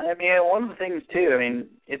 Yeah, I mean, one of the things, too, I mean,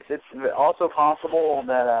 it's also possible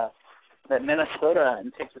that Minnesota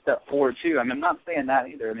takes a step forward, too. I mean, I'm not saying that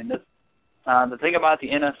either. I mean, the thing about the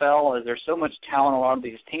NFL is there's so much talent on a lot of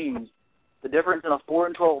these teams. The difference in a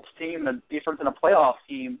 4-12 team and the difference in a playoff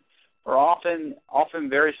team are often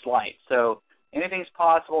very slight. So anything's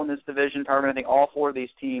possible in this division, Tarvin. I think all 4 of these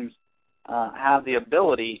teams have the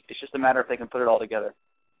ability. It's just a matter if they can put it all together.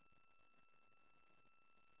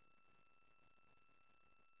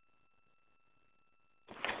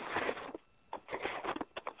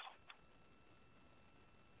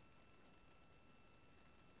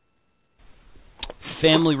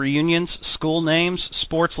 Family reunions, school names,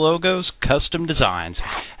 sports logos, custom designs.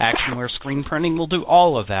 Actionwear Screen Printing will do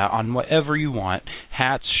all of that on whatever you want.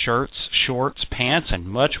 Hats, shirts, shorts, pants, and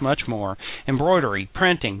much, much more. Embroidery,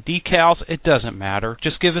 printing, decals, it doesn't matter.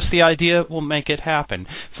 Just give us the idea, we'll make it happen.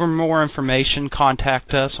 For more information,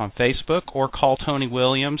 contact us on Facebook or call Tony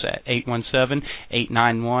Williams at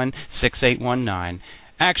 817-891-6819.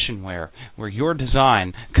 Actionwear, where your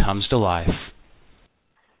design comes to life.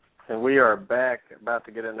 And we are back, about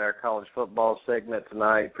to get into our college football segment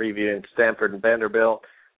tonight, previewing Stanford and Vanderbilt.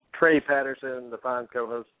 Trey Patterson, the fine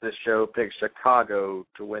co-host of this show, picked Chicago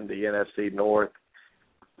to win the NFC North,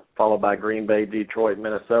 followed by Green Bay, Detroit,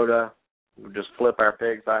 Minnesota. We'll just flip our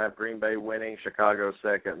picks. I have Green Bay winning, Chicago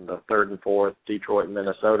second, the third and fourth, Detroit and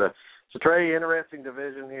Minnesota. So, Trey, interesting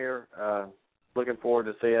division here. Looking forward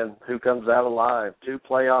to seeing who comes out alive. 2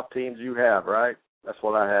 playoff teams you have, right? That's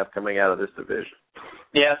what I have coming out of this division.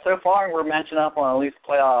 Yeah, so far we're matching up on at least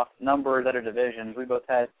playoff numbers that are divisions. We both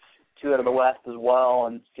had 2 out of the West as well,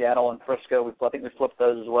 and Seattle and Frisco. I think we flipped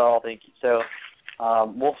those as well. I think so.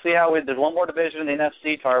 We'll see how there's one more division in the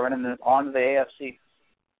NFC, Tarvin, and then on to the AFC.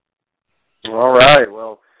 All right.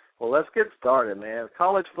 Well, let's get started, man.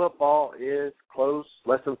 College football is close,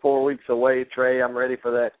 less than 4 weeks away. Trey, I'm ready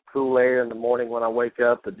for that cool air in the morning when I wake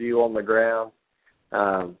up, the dew on the ground,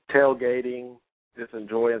 tailgating. Just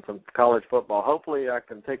enjoying some college football. Hopefully I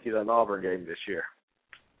can take you to an Auburn game this year.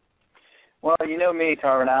 Well, you know me,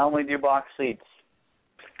 Tarvin. I only do box seats.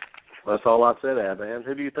 That's all I said, man.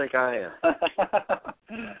 Who do you think I am?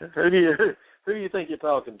 Who do you think you're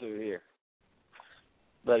talking to here?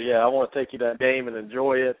 But, yeah, I want to take you to that game and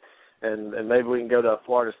enjoy it, and maybe we can go to a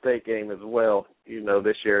Florida State game as well,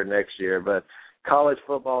 this year or next year. But college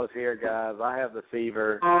football is here, guys. I have the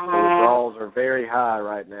fever. The withdrawals are very high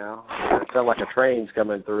right now. It sounds like a train's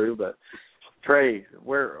coming through. But, Trey,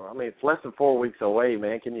 it's less than 4 weeks away,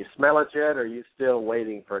 man. Can you smell it yet, or are you still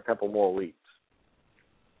waiting for a couple more weeks?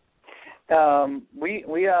 I'm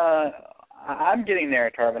getting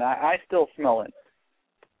there, Tarvin. I still smell it.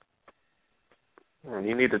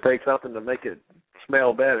 You need to take something to make it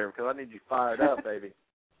smell better, because I need you fired up, baby.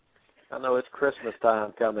 I know it's Christmas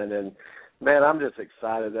time coming, and man, I'm just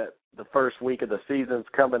excited that the first week of the season's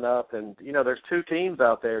coming up. And, there's 2 teams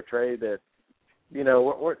out there, Trey, that,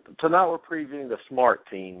 tonight we're previewing the smart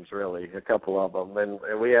teams, really, a couple of them. And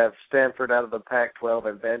we have Stanford out of the Pac-12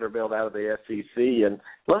 and Vanderbilt out of the SEC. And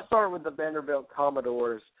let's start with the Vanderbilt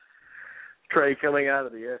Commodores, Trey, coming out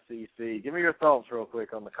of the SEC. Give me your thoughts real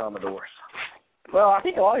quick on the Commodores. Well, I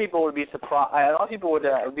think a lot of people would be surprised. A lot of people would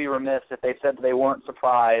be remiss if they said they weren't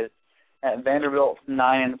surprised at Vanderbilt's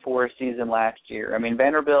 9-4 season last year. I mean,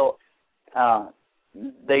 Vanderbilt,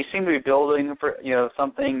 they seem to be building for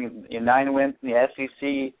something. 9 wins in the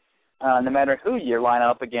SEC. No matter who you line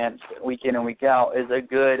up against week in and week out, is a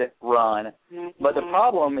good run. But the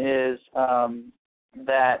problem is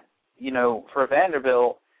that for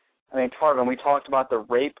Vanderbilt, I mean, Tarvin, we talked about the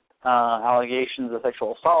rape allegations, the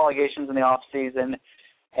sexual assault allegations in the off season,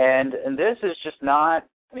 and this is just not.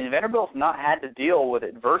 I mean, Vanderbilt's not had to deal with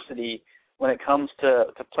adversity when it comes to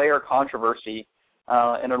player controversy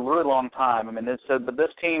in a really long time. I mean, but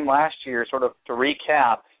this team last year, sort of to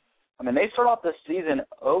recap, I mean, they started off this season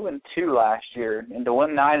 0-2 last year, and to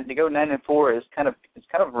go 9-4 is kind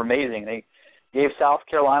of amazing. They gave South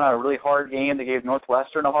Carolina a really hard game. They gave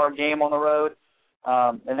Northwestern a hard game on the road,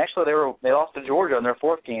 and actually they lost to Georgia in their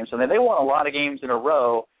 4th game. So they won a lot of games in a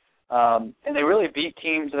row. And they really beat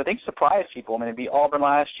teams that I think surprised people. I mean, they beat Auburn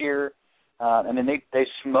last year. And then they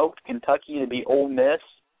smoked Kentucky. They beat Ole Miss.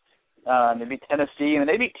 They beat Tennessee. I mean,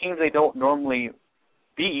 they beat teams they don't normally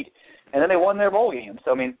beat. And then they won their bowl game.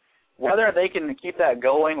 So, I mean, whether they can keep that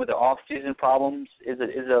going with the off-season problems is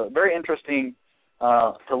a very interesting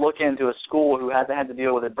to look into a school who hasn't had to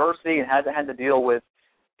deal with adversity and hasn't had to deal with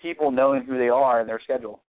people knowing who they are in their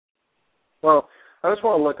schedule. Well, I just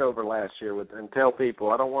want to look over last year and tell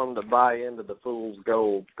people I don't want them to buy into the fool's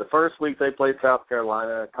gold. The first week they played South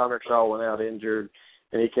Carolina, Connor Shaw went out injured,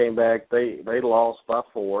 and he came back. They lost by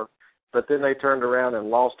 4, but then they turned around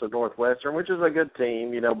and lost to Northwestern, which is a good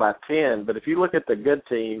team, by 10. But if you look at the good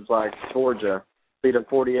teams like Georgia, beat them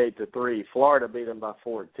 48-3. Florida beat them by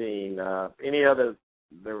 14.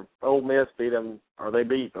 Ole Miss beat them, or they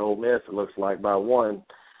beat Ole Miss, it looks like, by 1.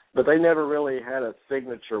 But they never really had a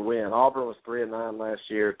signature win. Auburn was 3-9 last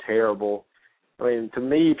year, terrible. I mean, to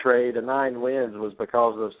me, Trey, the 9 wins was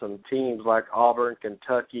because of some teams like Auburn,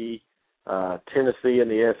 Kentucky, Tennessee,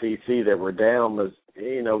 and the SEC that were down.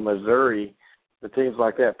 Missouri, the teams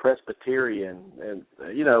like that, Presbyterian, and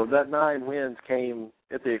that 9 wins came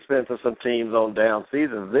at the expense of some teams on down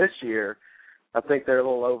seasons. This year, I think they're a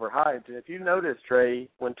little overhyped. And if you notice, Trey,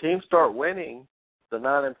 when teams start winning, the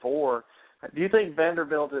 9-4. Do you think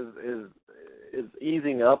Vanderbilt is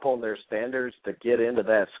easing up on their standards to get into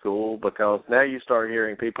that school? Because now you start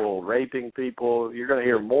hearing people raping people. You're going to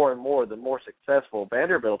hear more and more the more successful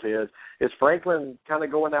Vanderbilt is. Is Franklin kind of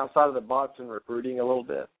going outside of the box and recruiting a little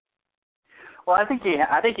bit? Well, I think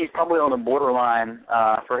he's probably on the borderline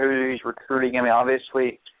for who he's recruiting. I mean,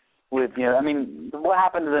 obviously, with, you know, I mean, what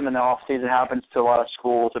happened to them in the off season happens to a lot of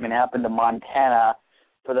schools. I mean, it happened to Montana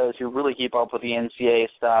for those who really keep up with the NCAA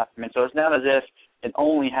stuff. I mean, so it's not as if it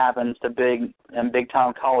only happens to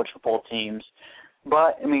big-time college football teams.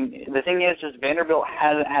 But, I mean, the thing is just Vanderbilt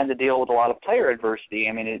hasn't had to deal with a lot of player adversity.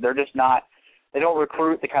 I mean, they're just not – they don't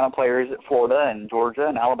recruit the kind of players that Florida and Georgia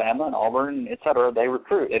and Alabama and Auburn, et cetera, they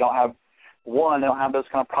recruit. They don't have those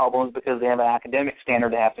kind of problems because they have an academic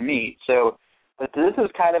standard they have to meet. So, but this is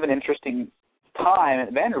kind of an interesting time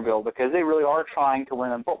at Vanderbilt because they really are trying to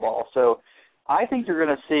win in football. So I think you're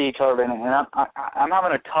going to see Tarvin, and I'm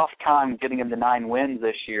having a tough time getting them to 9 wins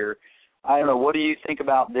this year. I don't know. What do you think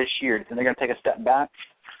about this year? Do you think they're going to take a step back?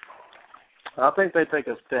 I think they take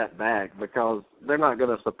a step back because they're not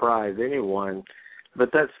going to surprise anyone.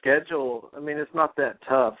 But that schedule, I mean, it's not that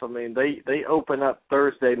tough. I mean, they open up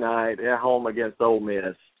Thursday night at home against Ole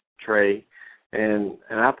Miss, Trey. And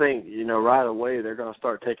I think, you know, right away they're going to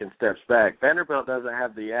start taking steps back. Vanderbilt doesn't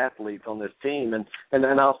have the athletes on this team. And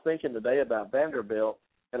I was thinking today about Vanderbilt,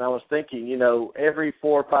 and I was thinking, you know, every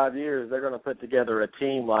 4 or 5 years they're going to put together a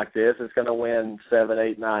team like this. It's going to win 7,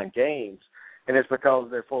 8, 9 games. And it's because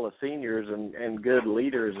they're full of seniors and good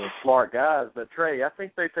leaders and smart guys. But, Trey, I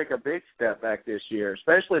think they take a big step back this year,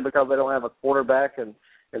 especially because they don't have a quarterback and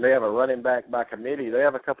they have a running back by committee. They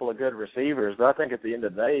have a couple of good receivers. But I think at the end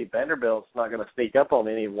of the day, Vanderbilt's not going to sneak up on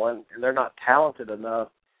anyone, and they're not talented enough,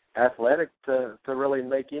 athletic, to really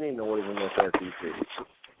make any noise in this SEC.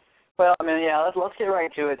 Well, I mean, yeah, let's get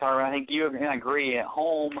right to it, Tarvin. I think you agree. At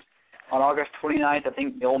home on August 29th, I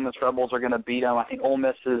think the Ole Miss Rebels are going to beat them. I think Ole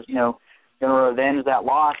Miss is, you know, going to revenge that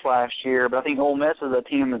loss last year, but I think Ole Miss is a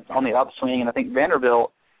team that's on the upswing, and I think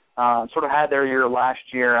Vanderbilt sort of had their year last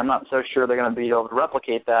year. I'm not so sure they're going to be able to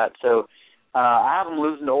replicate that, so I have them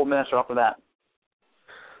losing to Ole Miss right off the bat.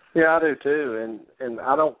 Yeah, I do too, and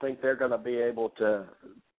I don't think they're going to be able to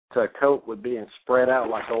cope with being spread out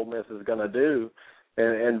like Ole Miss is going to do.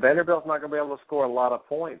 And Vanderbilt's not going to be able to score a lot of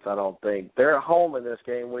points, I don't think. They're at home in this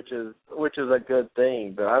game, which is a good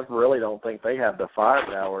thing, but I really don't think they have the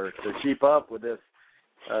firepower to keep up with this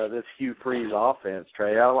Hugh Freeze offense,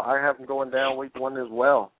 Trey. I have them going down week 1 as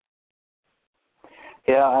well.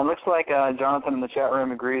 Yeah, it looks like Jonathan in the chat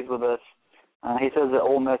room agrees with us. He says that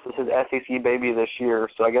Ole Miss is his SEC baby this year,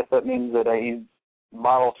 so I guess that means that he's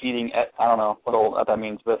bottle feeding. I don't know what that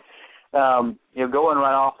means, but you know, going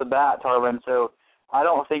right off the bat, Tarvin. So I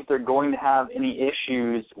don't think they're going to have any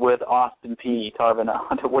issues with Austin Peay, Tarvin.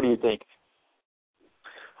 What do you think?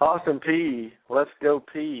 Austin Peay, let's go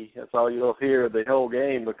Peay. That's all you'll hear the whole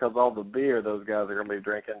game because all the beer those guys are going to be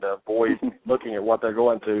drinking to avoid looking at what they're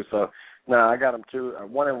going to. So, no, I got them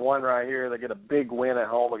 1-1 right here. They get a big win at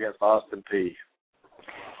home against Austin Peay.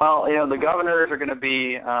 Well, you know, the Governors are going to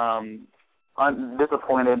be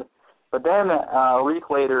disappointed. But then a week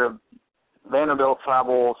later, Vanderbilt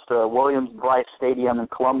travels to Williams-Brice Stadium in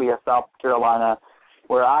Columbia, South Carolina,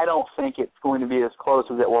 where I don't think it's going to be as close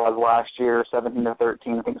as it was last year,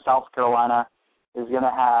 17-13. I think South Carolina is going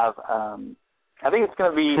to have I think it's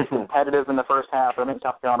going to be competitive in the first half, but I think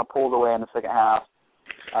South Carolina pulls away in the second half.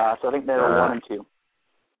 So I think they're 1-2.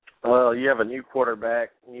 Well, you have a new quarterback,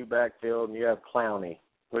 new backfield, and you have Clowney.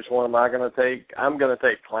 Which one am I going to take? I'm going to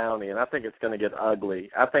take Clowney, and I think it's going to get ugly.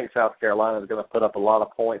 I think South Carolina is going to put up a lot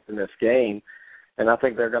of points in this game, and I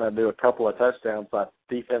think they're going to do a couple of touchdowns by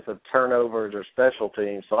defensive turnovers or special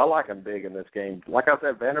teams. So I like them big in this game. Like I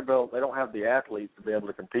said, Vanderbilt, they don't have the athletes to be able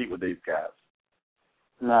to compete with these guys.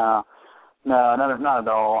 No, not at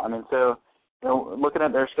all. I mean, so you know, looking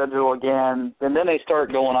at their schedule again, and then they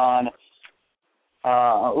start going on.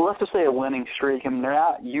 Let's just say a winning streak. I mean, they're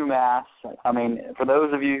at UMass. I mean, for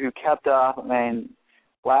those of you who kept up, I mean,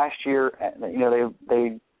 last year, you know,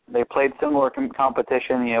 they played similar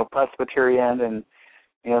competition, you know, Presbyterian, and,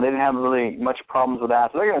 you know, they didn't have really much problems with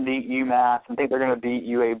that. So they're going to beat UMass. I think they're going to beat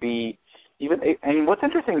UAB. I mean, what's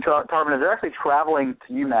interesting, Tarvin, is they're actually traveling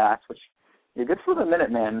to UMass, which is good for the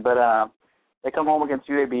Minutemen, but they come home against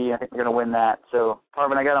UAB. I think they're going to win that. So,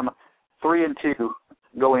 Tarvin, I got them 3-2.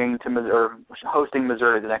 Going to Missouri, hosting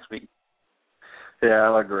Missouri the next week.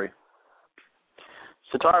 Yeah, I agree.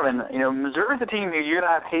 So, Tarvin, you know, Missouri's a team who you and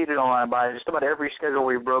I have hated on by just about every schedule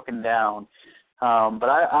we've broken down. But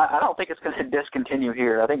I don't think it's going to discontinue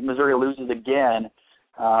here. I think Missouri loses again.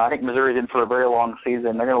 I think Missouri's in for a very long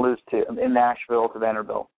season. They're going to lose in Nashville to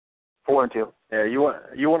Vanderbilt, 4-2. Yeah, you want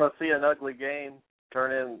to see an ugly game?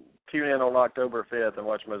 Tune in on October 5th and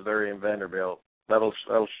watch Missouri and Vanderbilt. That'll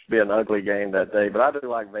be an ugly game that day. But I do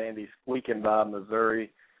like Vandy squeaking by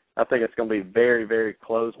Missouri. I think it's going to be very, very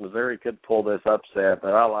close. Missouri could pull this upset,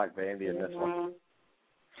 but I like Vandy in this one.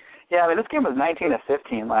 Yeah, I mean, this game was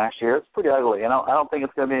 19-15 last year. It's pretty ugly. I don't think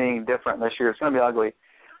it's going to be any different this year. It's going to be ugly.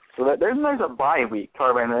 So there's a bye week,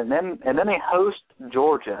 Tarvin, and then they host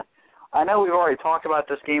Georgia. I know we've already talked about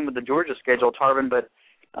this game with the Georgia schedule, Tarvin, but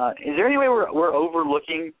is there any way we're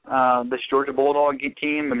overlooking this Georgia Bulldog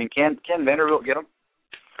team? I mean, can Vanderbilt get them?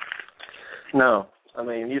 No. I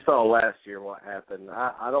mean, you saw last year what happened.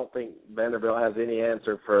 I don't think Vanderbilt has any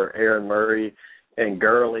answer for Aaron Murray and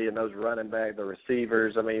Gurley and those running back, the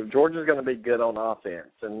receivers. I mean, Georgia's going to be good on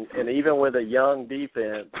offense. And even with a young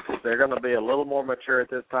defense, they're going to be a little more mature at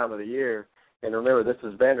this time of the year. And remember, this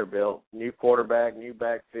is Vanderbilt, new quarterback, new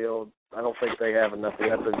backfield. I don't think they have enough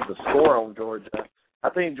weapons to score on Georgia. I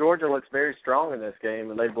think Georgia looks very strong in this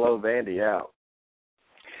game, and they blow Vandy out.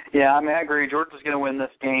 Yeah, I mean, I agree. Georgia's going to win this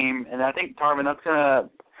game. And I think, Tarvin, that's going to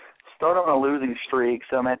start on a losing streak.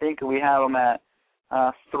 So I think we have them at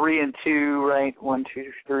 3-2, right? 1, 2,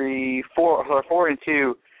 3, 4. So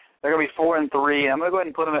 4-2. They're going to be 4-3. I'm going to go ahead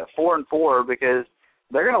and put them at 4-4 because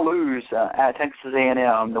they're going to lose at Texas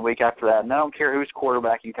A&M the week after that. And I don't care who's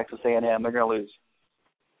quarterbacking Texas A&M. They're going to lose.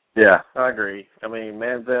 Yeah, I agree. I mean,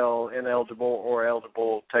 Manziel ineligible or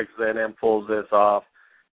eligible, Texas A&M pulls this off.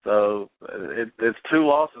 So it's 2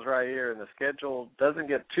 losses right here, and the schedule doesn't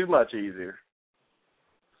get too much easier.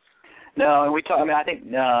 No, and I think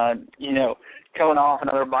coming off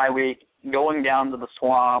another bye week, going down to the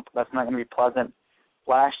swamp, that's not going to be pleasant.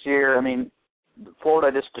 Last year, I mean,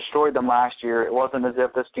 Florida just destroyed them last year. It wasn't as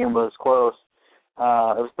if this game was close. It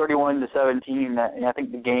was 31-17. I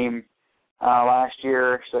think the game last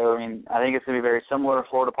year. So I mean, I think it's going to be very similar.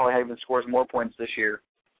 Florida probably even scores more points this year.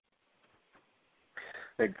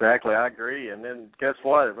 Exactly, I agree. And then guess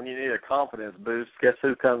what? When you need a confidence boost, guess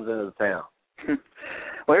who comes into town?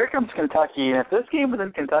 Well, here comes Kentucky. And if this game was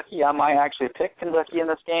in Kentucky, I might actually pick Kentucky in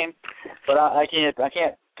this game. But I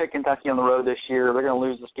can't pick Kentucky on the road this year. They're going to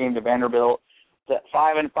lose this game to Vanderbilt. Is that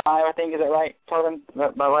 5-5? I think, is that right, Tarvin? Is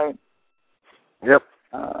that about right? Yep.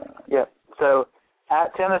 Yep. So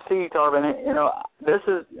at Tennessee, Tarvin, this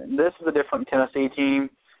is a different Tennessee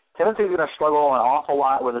team. Tennessee's going to struggle an awful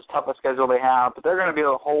lot with as tough a schedule they have, but they're going to be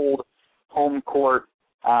able to hold home court.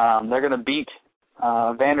 They're going to beat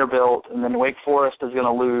Vanderbilt, and then Wake Forest is going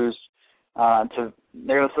to lose.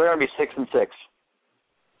 They're going to be 6-6.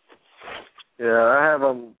 Yeah, I have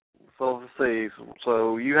them. So let's see.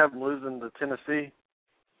 So you have them losing to Tennessee?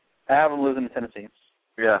 I have them losing to Tennessee.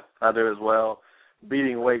 Yeah, I do as well.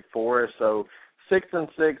 Beating Wake Forest. So 6-6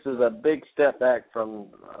 is a big step back from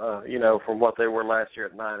from what they were last year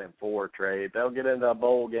at 9-4. Trey, they'll get into a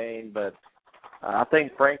bowl game, but I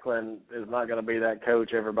think Franklin is not going to be that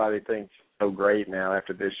coach everybody thinks so great now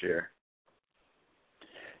after this year.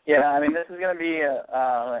 Yeah, I mean, this is going to be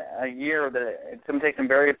a year that it's going to take some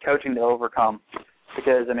very good coaching to overcome.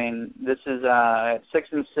 Because I mean, this is 6-6.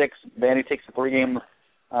 Vandy takes a three-game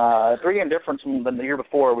difference than the year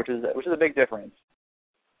before, which is a big difference.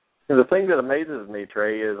 The thing that amazes me,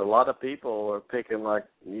 Trey, is a lot of people are picking, like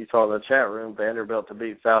you saw in the chat room, Vanderbilt to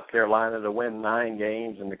beat South Carolina to win 9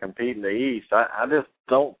 games and to compete in the East. I just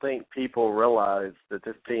don't think people realize that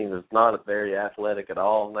this team is not very athletic at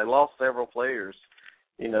all. And they lost several players,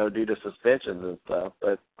 due to suspensions and stuff.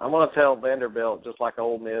 But I'm going to tell Vanderbilt, just like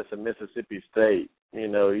Ole Miss and Mississippi State,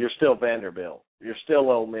 you're still Vanderbilt. You're still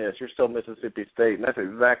Ole Miss. You're still Mississippi State. And that's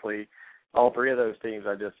exactly all 3 of those teams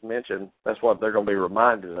I just mentioned. That's what they're going to be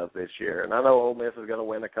reminded of this year. And I know Ole Miss is going to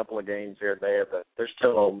win a couple of games here and there, but they're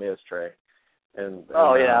still Ole Miss, Trey. And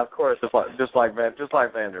yeah, of course. Just like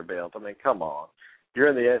Vanderbilt. I mean, come on. You're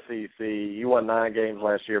in the SEC. You won 9 games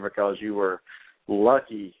last year because you were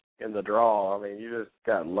lucky in the draw. I mean, you just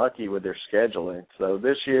got lucky with their scheduling. So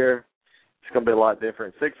this year, it's going to be a lot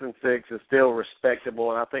different. 6-6 is still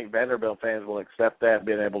respectable, and I think Vanderbilt fans will accept that,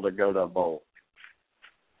 being able to go to a bowl.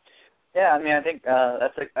 Yeah, I mean, I think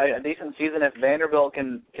that's a decent season if Vanderbilt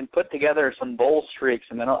can put together some bowl streaks.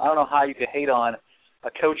 I mean, I don't know how you could hate on a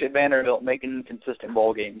coach at Vanderbilt making consistent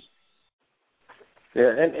bowl games.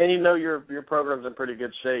 Yeah, and your program's in pretty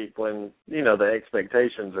good shape when, the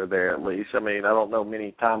expectations are there at least. I mean, I don't know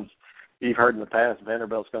many times you've heard in the past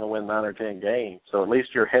Vanderbilt's going to win 9 or 10 games. So at least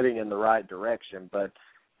you're heading in the right direction. But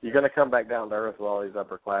you're going to come back down to earth with all these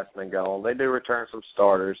upperclassmen going. They do return some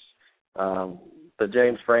starters. The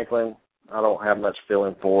James Franklin, I don't have much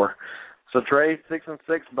feeling for. So, Trey, 6-6,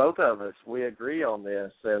 both of us, we agree on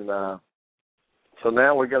this. And so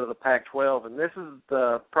now we go to the Pac-12, and this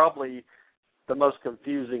is probably the most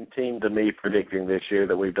confusing team to me predicting this year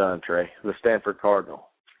that we've done, Trey, the Stanford Cardinal.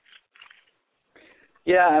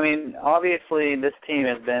 Yeah, I mean, obviously this team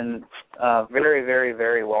has been very, very,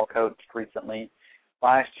 very well coached recently.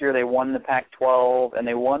 Last year they won the Pac-12 and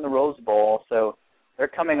they won the Rose Bowl, so They're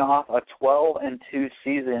coming off a 12-2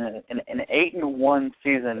 season, an 8-1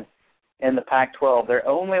 season in the Pac-12. Their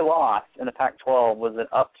only loss in the Pac-12 was an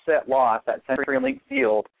upset loss at CenturyLink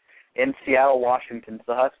Field in Seattle, Washington, to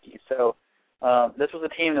the Huskies. So this was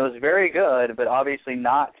a team that was very good, but obviously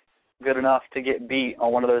not good enough to get beat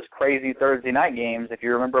on one of those crazy Thursday night games. If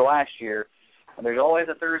you remember last year, there's always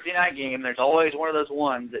a Thursday night game. There's always one of those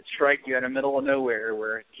ones that strike you in the middle of nowhere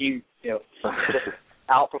where a team, just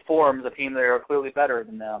outperforms a team that are clearly better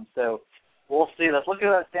than them. So we'll see. Let's look at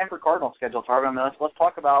that Stanford Cardinals schedule, Tarvin. I mean, let's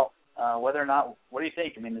talk about whether or not. What do you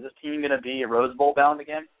think? I mean, is this team going to be a Rose Bowl bound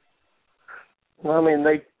again? Well, I mean,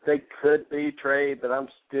 they could be, Trey, but I'm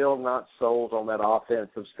still not sold on that offense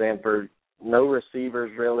of Stanford. No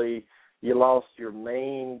receivers really. You lost your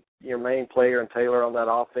main player in Taylor on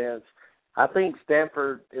that offense. I think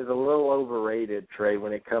Stanford is a little overrated, Trey,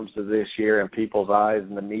 when it comes to this year in people's eyes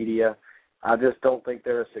and the media. I just don't think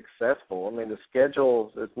they're successful. I mean, the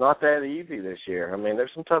schedule, it's not that easy this year. I mean, there's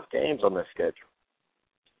some tough games on this schedule.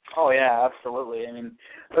 Oh, yeah, absolutely. I mean,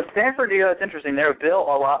 but Stanford, it's interesting. They're built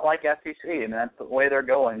a lot like SEC, and that's the way they're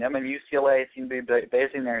going. Them and UCLA seem to be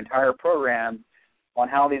basing their entire program on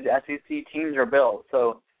how these SEC teams are built.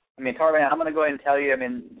 So, I mean, Tarvin, I'm going to go ahead and tell you, I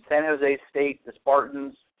mean, San Jose State, the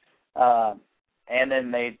Spartans, and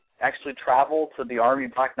then they actually travel to the Army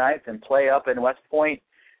Black Knights and play up in West Point.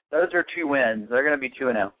 Those are 2 wins. They're going to be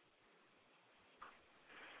 2-0.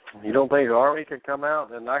 You don't think Army can come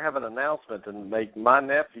out? And I have an announcement to make. My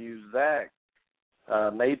nephew, Zach,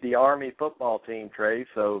 made the Army football team, Trey,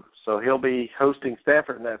 so he'll be hosting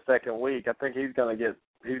Stanford in that second week. I think he's going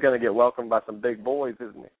to get welcomed by some big boys,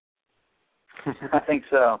 isn't he? I think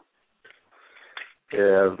so.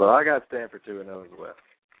 Yeah, but I got Stanford 2-0 as well.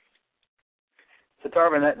 So,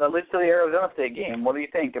 Tarvin, that leads to the Arizona State game. What do you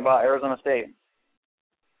think about Arizona State?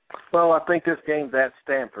 Well, I think this game's at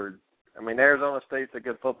Stanford. I mean, Arizona State's a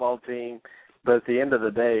good football team, but at the end of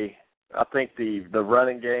the day, I think the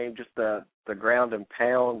running game, just the ground and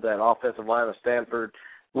pound, that offensive line of Stanford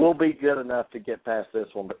will be good enough to get past this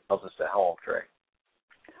one because it's at home, Trey.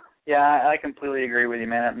 Yeah, I completely agree with you,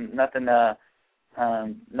 man. Nothing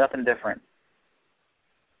different.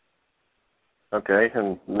 Okay,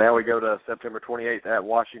 and now we go to September 28th at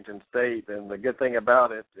Washington State, and the good thing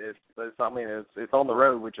about it is, it's on the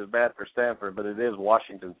road, which is bad for Stanford, but it is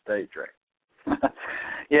Washington State, Trey.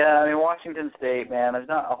 Yeah, I mean, Washington State, man, there's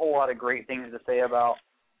not a whole lot of great things to say about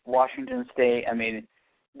Washington State. I mean,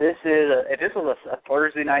 if this was a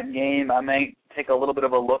Thursday night game, I may take a little bit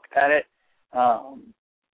of a look at it,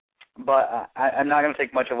 but I'm not going to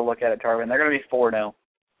take much of a look at it, Tarvin. They're going to be 4-0.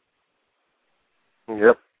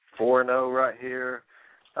 Yep. 4-0 right here.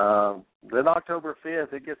 Then October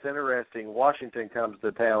 5th, it gets interesting. Washington comes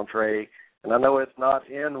to town, Trey. And I know it's not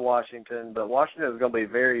in Washington, but Washington is going to be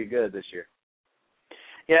very good this year.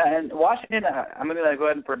 Yeah, and Washington, I'm going to go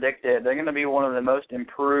ahead and predict it. They're going to be one of the most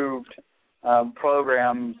improved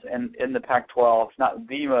programs in the Pac-12. It's not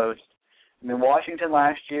the most. I mean, Washington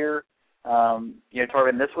last year,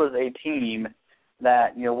 Tarvin, this was a team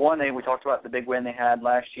that, we talked about the big win they had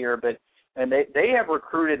last year, but and they have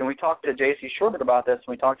recruited, and we talked to J.C. Shortman about this, and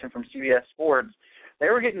we talked to him from CBS Sports. They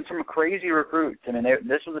were getting some crazy recruits. I mean,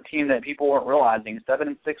 this was a team that people weren't realizing.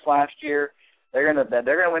 7-6 last year. They're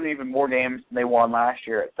gonna win even more games than they won last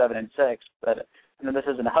year at 7-6. But this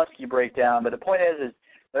isn't a Husky breakdown. But the point is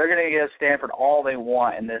they're gonna give Stanford all they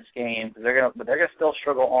want in this game. They're gonna still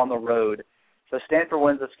struggle on the road. So Stanford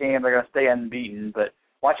wins this game, they're gonna stay unbeaten. But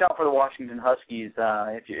watch out for the Washington Huskies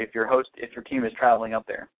if your team is traveling up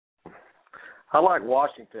there. I like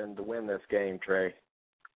Washington to win this game, Trey.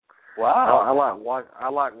 Wow. I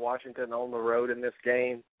like Washington on the road in this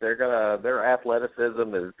game. Their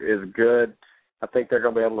athleticism is good. I think they're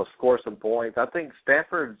going to be able to score some points. I think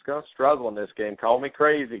Stanford's going to struggle in this game. Call me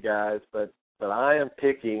crazy, guys, but I am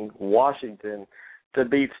picking Washington to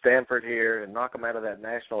beat Stanford here and knock them out of that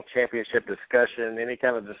national championship discussion, any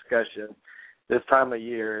kind of discussion this time of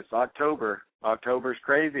year. It's October. October's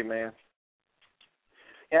crazy, man.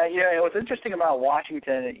 Yeah, what's interesting about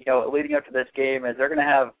Washington, leading up to this game is they're going to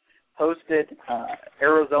have hosted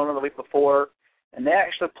Arizona the week before, and they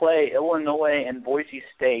actually play Illinois and Boise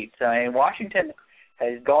State. So, I mean, Washington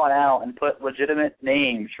has gone out and put legitimate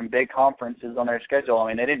names from big conferences on their schedule. I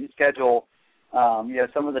mean, they didn't schedule,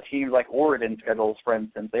 some of the teams like Oregon schedules, for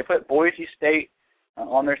instance. They put Boise State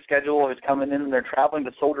on their schedule. It's coming in, and they're traveling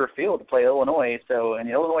to Soldier Field to play Illinois. So, and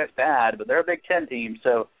Illinois is bad, but they're a Big Ten team.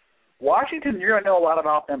 So, Washington, you're going to know a lot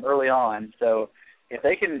about them early on. So, if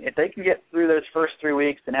they can get through those first 3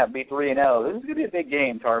 weeks and be 3-0, this is going to be a big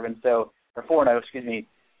game, Tarvin. So, or 4-0, excuse me,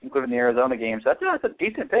 including the Arizona game. So that's a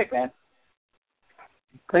decent pick, man.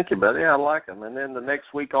 Thank you, buddy. I like them. And then the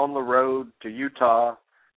next week on the road to Utah.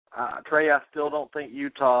 Trey, I still don't think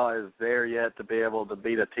Utah is there yet to be able to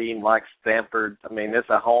beat a team like Stanford. I mean, it's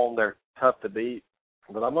at home; they're tough to beat.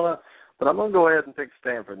 But I'm gonna go ahead and pick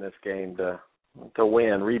Stanford in this game to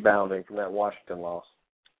win, rebounding from that Washington loss.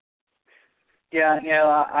 Yeah,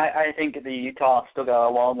 I think the Utah still got a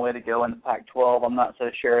long way to go in the Pac-12. I'm not so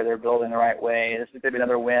sure they're building the right way. This is going to be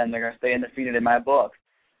another win. They're going to stay undefeated in my book,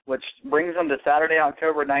 which brings them to Saturday,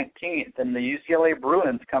 October 19th, and the UCLA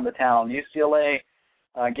Bruins come to town. UCLA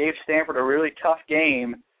gave Stanford a really tough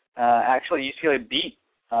game. Actually, UCLA beat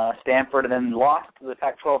Stanford and then lost the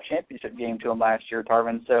Pac-12 championship game to them last year,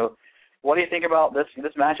 Tarvin. So what do you think about this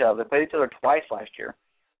matchup? They played each other twice last year.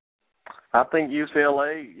 I think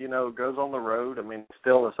UCLA, goes on the road. I mean,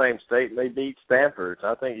 still in the same state, and they beat Stanford. So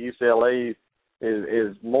I think UCLA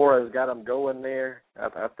is more has got them going there.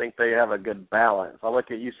 I think they have a good balance. I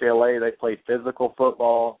look at UCLA, they play physical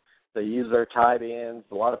football. They use their tight ends,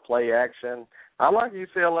 a lot of play action. I like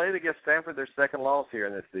UCLA to get Stanford their second loss here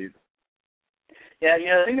in this season. Yeah,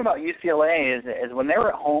 the thing about UCLA is when they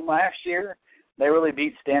were at home last year, they really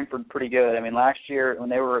beat Stanford pretty good. I mean, last year when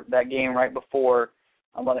they were that game right before,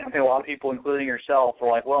 I think a lot of people, including yourself, were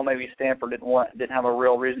like, well, maybe Stanford didn't have a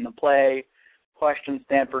real reason to play. Questioned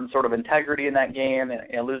Stanford's sort of integrity in that game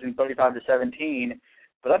and losing 35-17.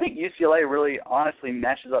 But I think UCLA really honestly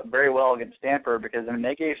matches up very well against Stanford because, I mean,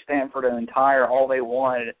 they gave Stanford an entire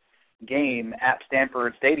all-they-wanted game at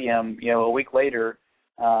Stanford Stadium, a week later,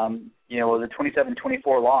 with a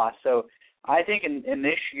 27-24 loss. So I think in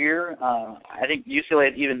this year, I think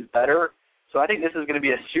UCLA is even better. So I think this is going to be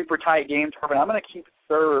a super tight game, Tarvin. I'm going to keep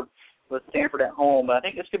serve with Stanford at home, but I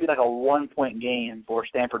think this could be like a 1-point game for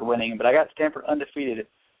Stanford winning. But I got Stanford undefeated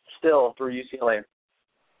still through UCLA.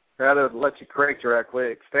 I got to let you correct you right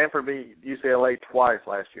quick. Stanford beat UCLA twice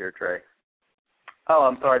last year, Trey. Oh,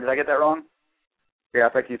 I'm sorry. Did I get that wrong? Yeah, I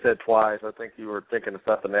think you said twice. I think you were thinking of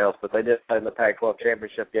something else, but they did play in the Pac-12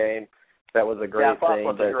 championship game. That was a great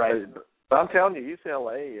thing. But I'm telling you,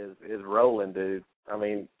 UCLA is rolling, dude. I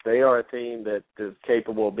mean, they are a team that is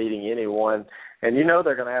capable of beating anyone, and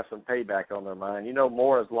they're going to have some payback on their mind.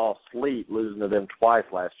 Moore has lost sleep losing to them twice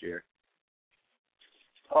last year.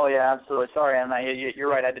 Oh yeah, absolutely. Sorry, Anna. You're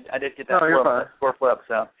right. I did get that score flip.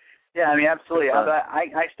 So yeah, I mean, absolutely.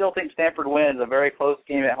 I still think Stanford wins a very close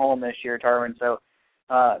game at home this year, Tarvin. So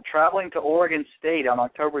traveling to Oregon State on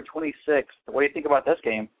October 26th. What do you think about this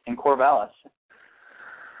game in Corvallis?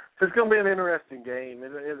 It's going to be an interesting game.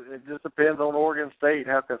 It just depends on Oregon State,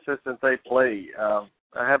 how consistent they play.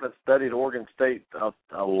 I haven't studied Oregon State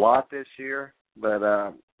a lot this year, but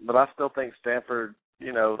I still think Stanford,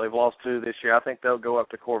 they've lost 2 this year. I think they'll go up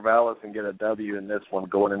to Corvallis and get a W in this one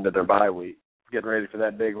going into their bye week, getting ready for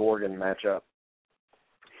that big Oregon matchup.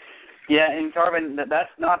 Yeah, and Tarvin, that's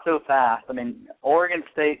not so fast. I mean, Oregon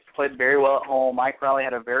State played very well at home. Mike Riley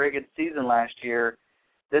had a very good season last year.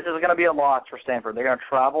 This is going to be a loss for Stanford. They're going to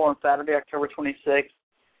travel on Saturday, October 26th.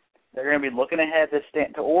 They're going to be looking ahead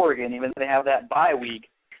to Oregon, even though they have that bye week.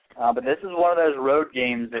 But this is one of those road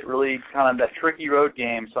games that really kind of that tricky road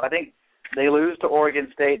game. So I think they lose to Oregon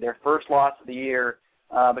State, their first loss of the year,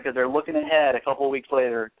 because they're looking ahead a couple of weeks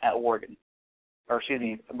later at Oregon,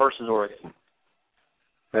 versus Oregon.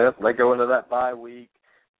 Yeah, they go into that bye week,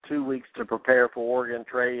 2 weeks to prepare for Oregon,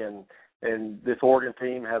 Trey, and this Oregon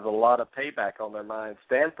team has a lot of payback on their mind.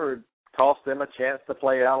 Stanford cost them a chance to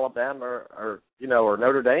play Alabama or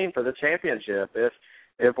Notre Dame for the championship.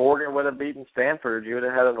 If Oregon would have beaten Stanford, you would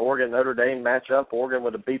have had an Oregon-Notre Dame matchup. Oregon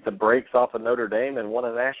would have beat the brakes off of Notre Dame and won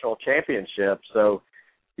a national championship. So,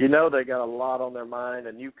 they got a lot on their mind.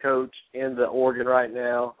 A new coach in Oregon right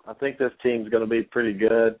now. I think this team's going to be pretty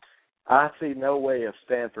good. I see no way of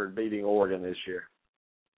Stanford beating Oregon this year.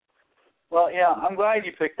 Well, yeah, I'm glad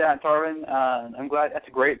you picked that, Tarvin. I'm glad that's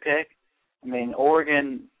a great pick. I mean,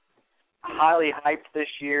 Oregon highly hyped this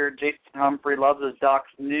year. Jason Humphrey loves his Ducks.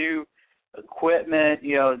 New equipment,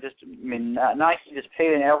 Nike just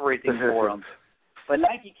paid in everything for them. But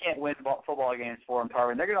Nike can't win football games for them,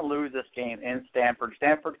 Tarvin. They're going to lose this game in Stanford.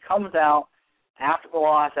 Stanford comes out after the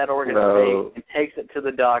loss at Oregon State and takes it to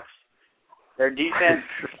the Ducks. Their defense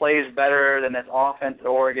plays better than this offense at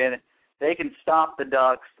Oregon. They can stop the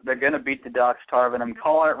Ducks. They're going to beat the Ducks, Tarvin. I'm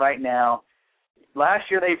calling it right now. Last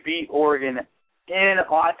year they beat Oregon in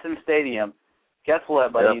Autzen Stadium. Guess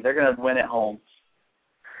what, buddy? Yep. They're going to win at home.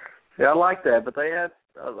 Yeah, I like that, but they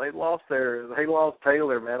lost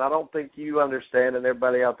Taylor, man. I don't think you understand, and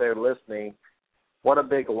everybody out there listening, what a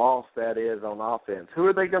big loss that is on offense. Who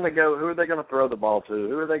are they going to go? Who are they going to throw the ball to?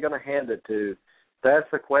 Who are they going to hand it to? That's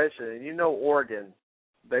the question. And Oregon,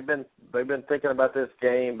 they've been thinking about this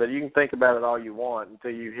game, but you can think about it all you want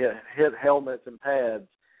until you hit helmets and pads.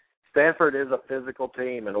 Stanford is a physical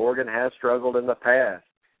team, and Oregon has struggled in the past.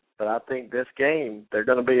 But I think this game, they're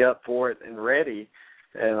going to be up for it and ready,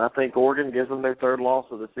 and I think Oregon gives them their third loss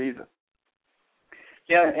of the season.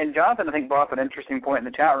 Yeah, and Jonathan, I think, brought up an interesting point in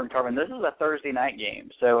the chat room, Tarvin. This is a Thursday night game,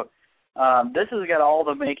 so this has got all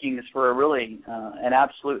the makings for a really an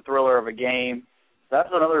absolute thriller of a game. That's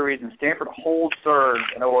another reason Stanford holds serve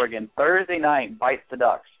in Oregon. Thursday night bites the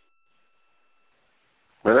Ducks.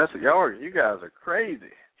 Well, you guys are crazy.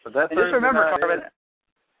 But that's just remember, Tarvin,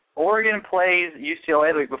 Oregon plays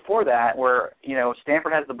UCLA the week before that, where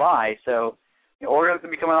Stanford has the bye. So Oregon's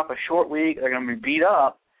going to be coming off a short week. They're going to be beat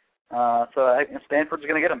up. So I think Stanford's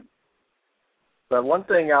going to get them. But one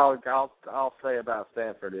thing I'll say about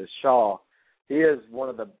Stanford is Shaw. He is one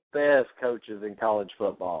of the best coaches in college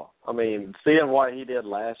football. I mean, seeing what he did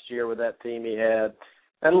last year with that team he had.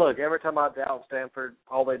 And look, every time I doubt Stanford,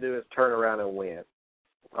 all they do is turn around and win.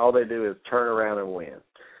 All they do is turn around and win.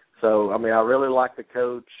 So, I mean, I really like the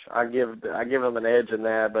coach. I give him an edge in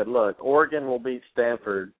that. But, look, Oregon will beat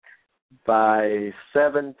Stanford by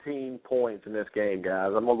 17 points in this game,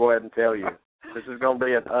 guys. I'm going to go ahead and tell you. This is going to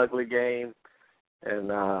be an ugly game.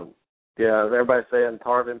 And, everybody's saying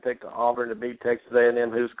Tarvin picked Auburn to beat Texas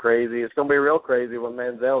A&M. Who's crazy? It's going to be real crazy when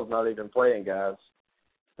Manziel's not even playing, guys.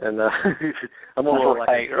 And I'm going to look like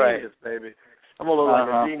a genius, baby. I'm going to look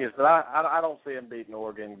like a genius. But I don't see them beating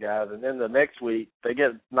Oregon, guys. And then the next week, they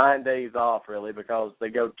get 9 days off, really, because they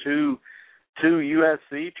go to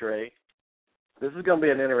USC, Trey. This is going to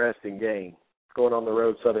be an interesting game, going on the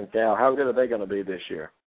road, Southern Cal. How good are they going to be this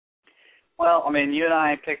year? Well, I mean, you and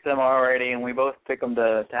I picked them already, and we both picked them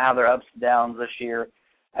to have their ups and downs this year.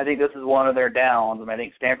 I think this is one of their downs. I mean, I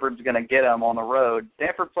think Stanford's going to get them on the road.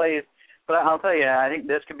 Stanford plays, but I'll tell you, I think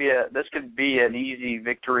this could be an easy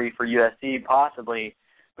victory for USC possibly,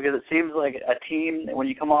 because it seems like a team, when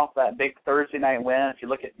you come off that big Thursday night win, if you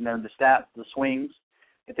look at the stats, the swings,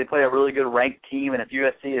 if they play a really good ranked team, and if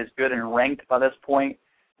USC is good and ranked by this point,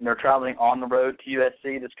 and they're traveling on the road to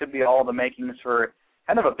USC, this could be all the makings for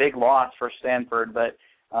kind of a big loss for Stanford. But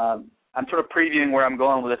I'm sort of previewing where I'm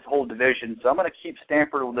going with this whole division, so I'm going to keep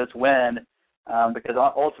Stanford with this win because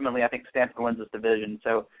ultimately I think Stanford wins this division.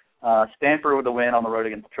 So Stanford with the win on the road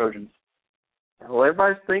against the Trojans. Well,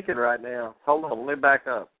 everybody's thinking right now. Hold on, let me back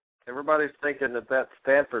up. Everybody's thinking that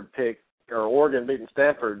Stanford pick or Oregon beating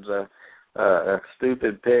Stanford's a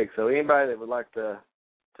stupid pick. So anybody that would like to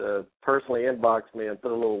personally inbox me and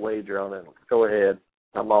put a little wager on it, go ahead.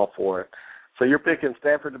 I'm all for it. So you're picking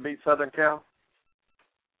Stanford to beat Southern Cal?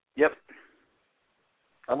 Yep.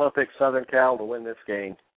 I'm going to pick Southern Cal to win this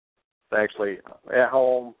game. Actually, at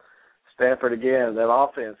home, Stanford again. That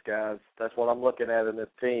offense, guys, that's what I'm looking at in this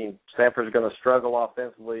team. Stanford's going to struggle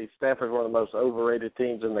offensively. Stanford's one of the most overrated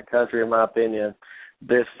teams in the country, in my opinion,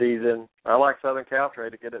 this season. I like Southern Cal, Trey,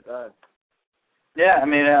 to get it done. Yeah, I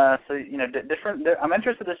mean, different. I'm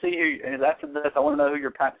interested to see who. After this, I want to know who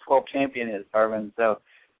your Pac-12 champion is, Tarvin. So,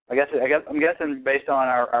 I'm guessing based on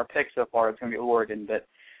our picks so far, it's going to be Oregon. But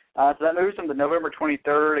so that moves them to November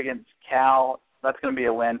 23rd against Cal. That's going to be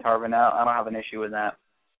a win, Tarvin. I don't have an issue with that.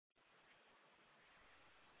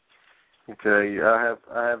 Okay,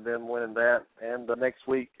 I have them winning that, and the next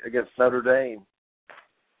week against Notre Dame.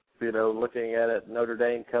 Looking at it, Notre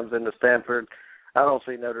Dame comes into Stanford. I don't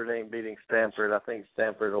see Notre Dame beating Stanford. I think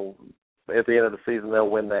Stanford will, at the end of the season, they'll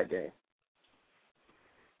win that game.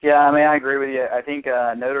 Yeah, I mean, I agree with you. I think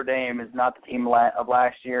Notre Dame is not the team of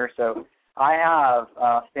last year, so I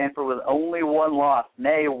have Stanford with only one loss.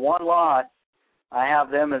 Nay, one loss. I have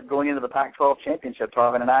them as going into the Pac-12 championship,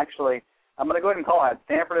 Tarvin, and actually, I'm going to go ahead and call it.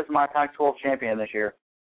 Stanford is my Pac-12 champion this year.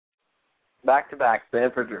 Back-to-back.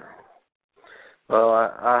 Stanford. Well,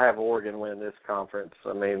 I have Oregon win this conference.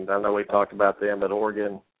 I mean, I know we talked about them, but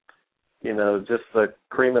Oregon, just the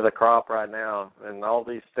cream of the crop right now, and all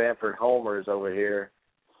these Stanford homers over here.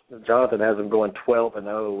 Jonathan has them going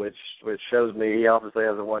 12-0, which shows me he obviously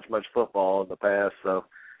hasn't watched much football in the past. So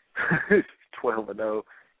 12-0.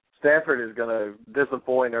 Stanford is going to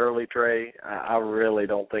disappoint early, Trey. I really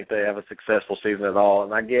don't think they have a successful season at all,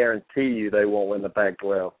 and I guarantee you they won't win the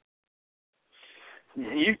Pac-12.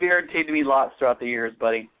 You've guaranteed me lots throughout the years,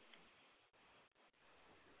 buddy.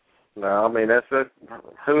 No, I mean, that's it.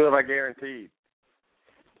 Who have I guaranteed?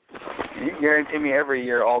 You guarantee me every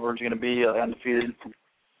year Auburn's going to be undefeated.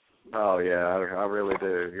 Oh, yeah, I really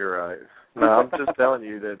do. You're right. No, I'm just telling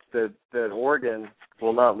you that Oregon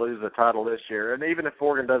will not lose the title this year. And even if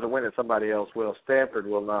Oregon doesn't win it, somebody else will. Stanford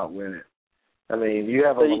will not win it. I mean, you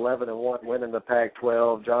have them 11-1 winning the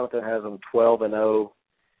Pac-12. Jonathan has them 12-0.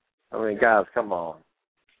 I mean, guys, come on.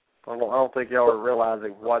 I don't think y'all are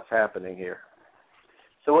realizing what's happening here.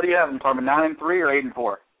 So what do you have them, Tarvin, 9-3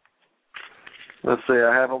 or 8-4? Let's see.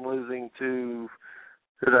 I have them losing to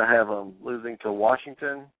 – who did I have them? Losing to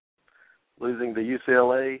Washington, losing to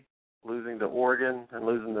UCLA, losing to Oregon, and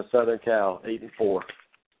losing to Southern Cal, 8-4.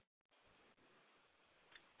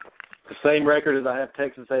 The same record as I have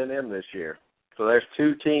Texas A&M this year. So there's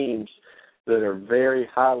two teams that are very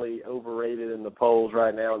highly overrated in the polls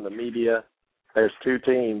right now in the media. There's two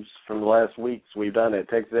teams from the last weeks we've done it.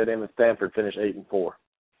 Texas A&M and Stanford finished 8-4.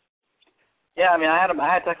 Yeah, I mean, I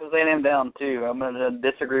had Texas A&M down too. I'm going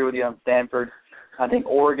to disagree with you on Stanford. I think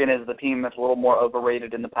Oregon is the team that's a little more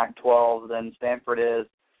overrated in the Pac-12 than Stanford is.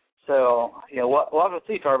 So, we'll have to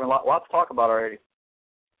see, Tarvin. Lots to talk about already.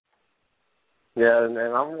 Yeah, and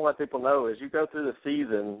I'm going to let people know as you go through the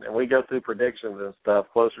season, and we go through predictions and stuff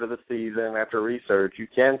closer to the season after research, you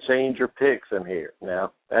can change your picks in here.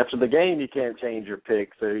 Now, after the game, you can't change your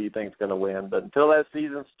picks who you think is going to win. But until that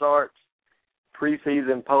season starts,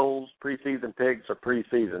 preseason polls, preseason picks are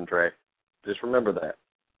preseason, Trey. Just remember that.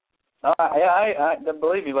 I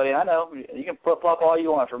believe me, buddy. I know. You can flip-flop all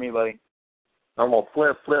you want for me, buddy. I'm going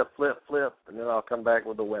to flip, and then I'll come back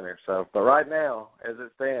with the winner. So, but right now, as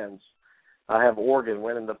it stands, I have Oregon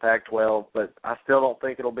winning the Pac-12, but I still don't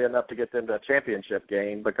think it'll be enough to get them to a championship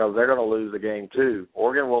game because they're going to lose a game too.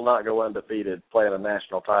 Oregon will not go undefeated playing a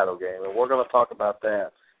national title game, and we're going to talk about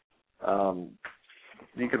that.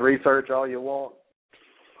 You can research all you want.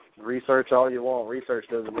 Research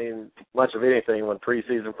doesn't mean much of anything when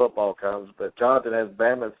preseason football comes, but Jonathan has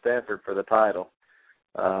Bama and Stanford for the title.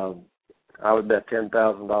 I would bet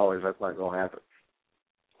 $10,000 that's not going to happen.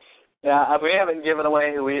 Yeah, we haven't given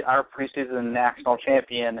away our preseason national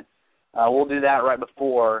champion. We'll do that right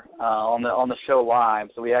before on the show live.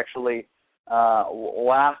 So we actually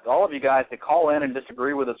will ask all of you guys to call in and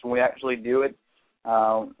disagree with us when we actually do it.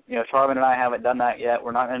 Tarvin and I haven't done that yet.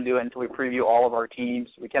 We're not going to do it until we preview all of our teams.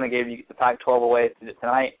 We kind of gave you the Pac-12 away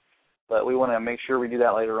tonight, but we want to make sure we do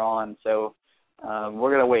that later on. So we're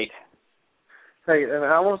going to wait. Hey, and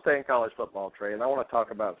I want to stay in college football, Trey, and I want to talk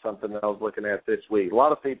about something that I was looking at this week. A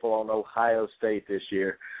lot of people on Ohio State this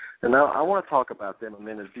year, and I want to talk about them a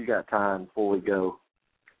minute if you got time before we go.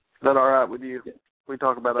 Is that all right with you? We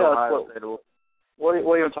talk about Ohio State. What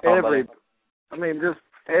are you talking about? I mean, just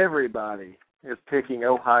everybody is picking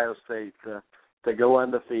Ohio State to go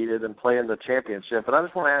undefeated and play in the championship. But I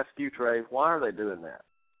just want to ask you, Trey, why are they doing that?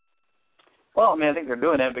 Well, I mean, I think they're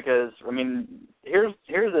doing it because, I mean, here's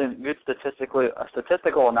a good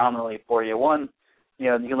statistical anomaly for you. One,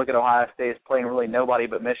 you can look at Ohio State as playing really nobody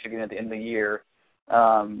but Michigan at the end of the year.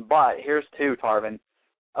 But here's two, Tarvin.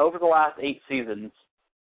 Over the last 8 seasons,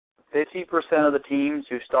 50% of the teams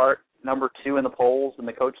who start number 2 in the polls, in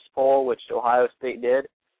the coaches poll, which Ohio State did,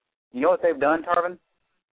 you know what they've done, Tarvin?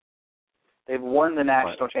 They've won the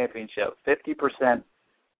national championship. 50%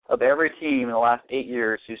 of every team in the last 8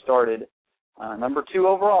 years who started number 2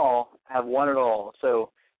 overall have won it all.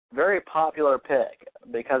 So very popular pick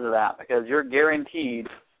because of that, because you're guaranteed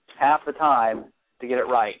half the time to get it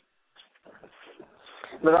right.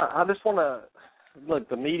 But I just want to, look,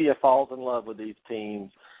 the media falls in love with these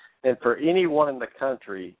teams, and for anyone in the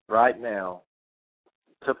country right now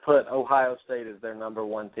to put Ohio State as their number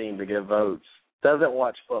 1 team to give votes doesn't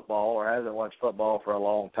watch football or hasn't watched football for a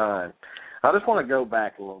long time. I just want to go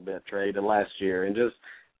back a little bit, Trey, to last year, and just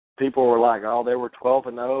people were like, oh, they were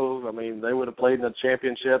 12-0. I mean, they would have played in the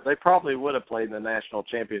championship. They probably would have played in the national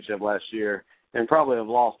championship last year and probably have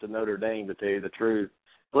lost to Notre Dame, to tell you the truth.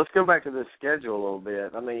 Let's go back to this schedule a little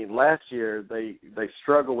bit. I mean, last year they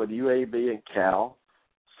struggled with UAB and Cal,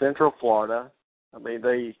 Central Florida. I mean,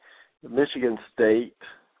 Michigan State.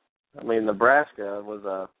 I mean, Nebraska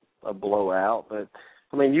was a blowout. But,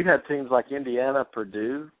 I mean, you had teams like Indiana,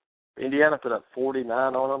 Purdue. Indiana put up 49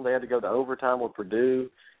 on them. They had to go to overtime with Purdue.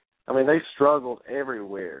 I mean, they struggled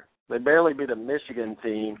everywhere. They barely beat a Michigan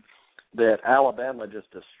team that Alabama just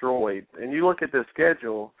destroyed. And you look at this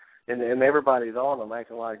schedule, and everybody's on them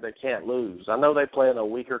acting like they can't lose. I know they play in a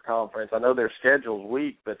weaker conference. I know their schedule's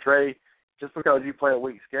weak, but, Trey, just because you play a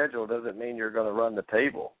weak schedule doesn't mean you're going to run the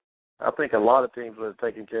table. I think a lot of teams would have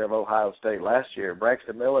taken care of Ohio State last year.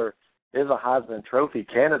 Braxton Miller is a Heisman Trophy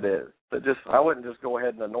candidate, but I wouldn't just go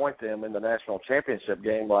ahead and anoint them in the national championship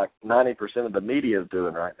game like 90% of the media is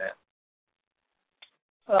doing right now.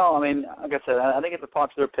 Well, I mean, like I said, I think it's a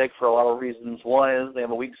popular pick for a lot of reasons. One is they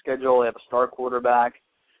have a weak schedule, they have a star quarterback,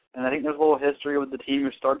 and I think there's a little history with the team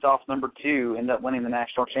who starts off number 2, end up winning the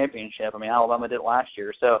national championship. I mean, Alabama did it last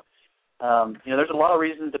year. So, there's a lot of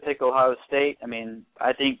reasons to pick Ohio State. I mean,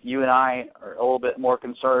 I think you and I are a little bit more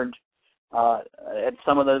concerned at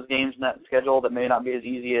some of those games in that schedule that may not be as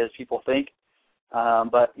easy as people think.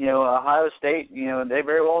 But, Ohio State, they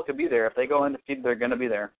very well could be there. If they go undefeated, they're going to be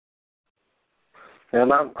there.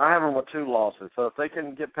 And I have them with 2 losses. So if they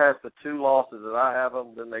can get past the 2 losses that I have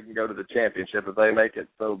them, then they can go to the championship. If they make it,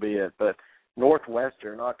 so be it. But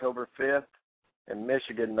Northwestern, October 5th, and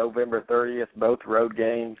Michigan, November 30th, both road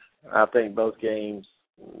games. I think both games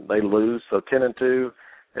they lose. So 10-2.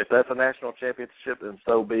 If that's a national championship, then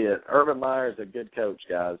so be it. Urban Meyer is a good coach,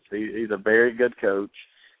 guys. He's a very good coach.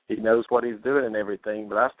 He knows what he's doing and everything.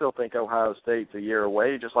 But I still think Ohio State's a year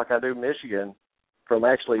away, just like I do Michigan, from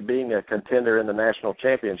actually being a contender in the national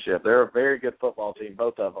championship. They're a very good football team,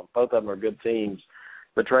 both of them. Both of them are good teams.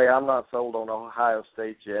 But, Trey, I'm not sold on Ohio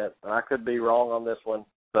State yet. I could be wrong on this one,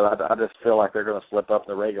 but I just feel like they're going to slip up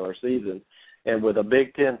in the regular season. And with a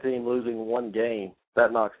Big Ten team losing 1 game,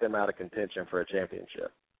 that knocks them out of contention for a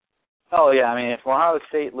championship. Oh, yeah. I mean, if Ohio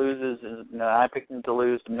State loses, I picked them to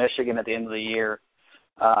lose to Michigan at the end of the year,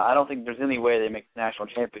 I don't think there's any way they make the national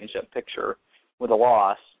championship picture with a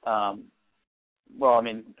loss. Well, I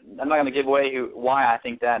mean, I'm not going to give away why I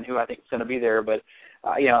think that and who I think is going to be there, but,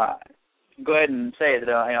 go ahead and say that,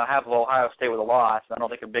 I have Ohio State with a loss. I don't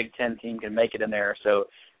think a Big Ten team can make it in there, so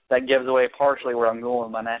that gives away partially where I'm going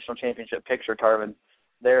with my national championship picture, Tarvin.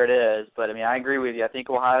 There it is. But, I mean, I agree with you. I think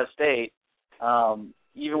Ohio State,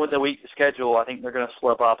 even with the weak schedule, I think they're going to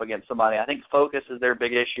slip up against somebody. I think focus is their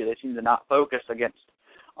big issue. They seem to not focus against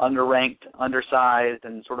underranked, undersized,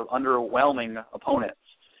 and sort of underwhelming opponents.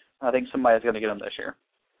 I think somebody's going to get them this year.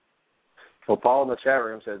 Well, Paul in the chat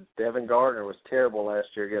room said Devin Gardner was terrible last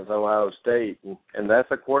year against Ohio State, and that's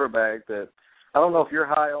a quarterback that I don't know if you're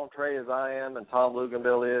high on Trey as I am and Tom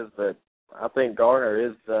Luganville is, but I think Gardner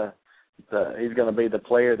is he's going to be the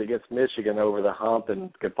player that gets Michigan over the hump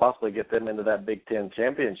and could possibly get them into that Big Ten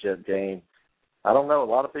championship game. I don't know. A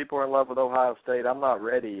lot of people are in love with Ohio State. I'm not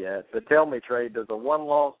ready yet. But tell me, Trey, does a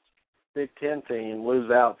 1-loss Big Ten team lose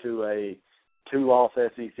out to a 2-loss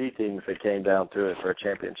SEC team if it came down to it for a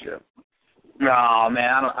championship? No,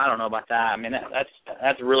 man, I don't know about that. I mean,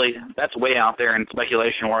 that's way out there in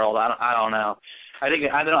speculation world. I don't know. I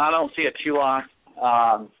don't see a 2-loss.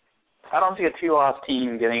 I don't see a 2-loss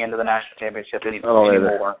team getting into the national championship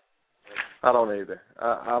anymore. I don't either.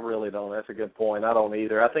 I really don't. That's a good point. I don't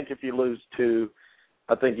either. I think if you lose 2,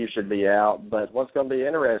 I think you should be out. But what's going to be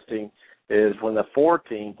interesting is when the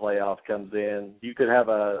 4-team playoff comes in, you could have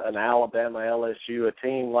an Alabama, LSU, a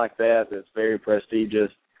team like that that's very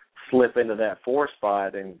prestigious, slip into that 4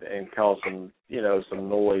 spot and cause some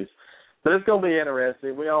noise. But it's going to be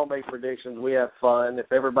interesting. We all make predictions. We have fun.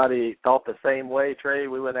 If everybody thought the same way, Trey,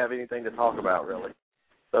 we wouldn't have anything to talk about, really.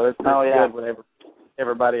 So it's good when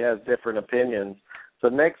everybody has different opinions. So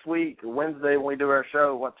next week, Wednesday, when we do our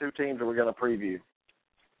show, what 2 teams are we going to preview?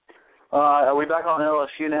 Are we back on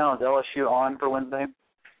LSU now? Is LSU on for Wednesday?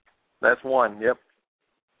 That's one, yep.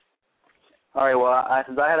 All right, well,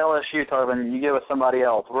 since I had LSU, Tarvin, you give us somebody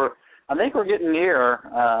else. I think we're getting near,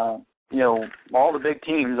 all the big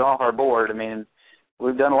teams off our board. I mean,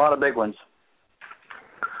 we've done a lot of big ones.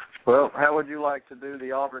 Well, how would you like to do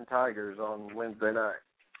the Auburn Tigers on Wednesday night?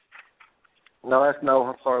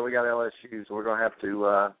 I'm sorry, we got LSU, so we're gonna have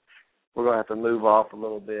to move off a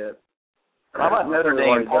little bit. How about Notre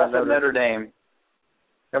Dame? Notre Dame.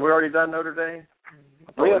 Have we already done Notre Dame?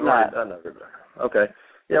 We have not. Done Notre Dame. Okay.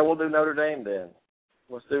 Yeah, we'll do Notre Dame then.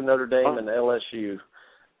 Let's do Notre Dame and LSU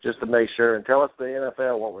just to make sure. And tell us the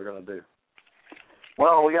NFL what we're going to do.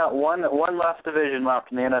 Well, we got one left division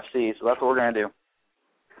left in the NFC, so that's what we're going to do.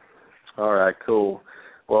 All right, cool.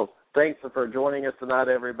 Well, thanks for joining us tonight,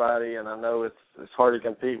 everybody. And I know it's hard to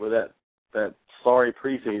compete with that sorry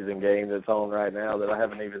preseason game that's on right now that I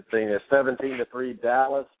haven't even seen. It's 17-3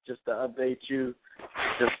 Dallas, just to update you.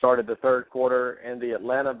 Just started the third quarter, and the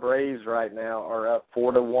Atlanta Braves right now are up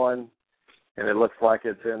 4-1, and it looks like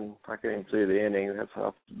it's in, I can't even see the inning. It's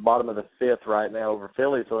off the bottom of the 5th right now over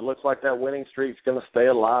Philly, so it looks like that winning streak's going to stay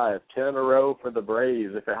alive. 10 in a row for the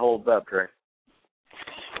Braves if it holds up, Trey.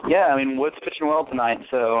 Yeah, I mean, Wood's pitching well tonight,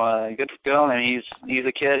 so good to go. And he's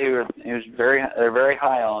a kid who's they're very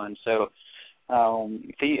high on. So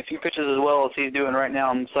if he pitches as well as he's doing right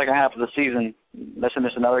now in the second half of the season, that's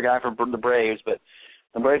just another guy for the Braves. But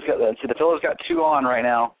the Braves the Phillies got 2 on right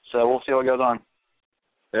now, so we'll see what goes on.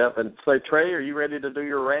 Yep, and so Trey, are you ready to do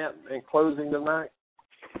your rant in closing tonight?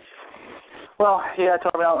 Well, yeah,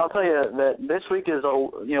 I'll tell you that this week is,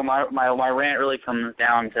 my rant really comes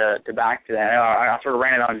down to back to that. I sort of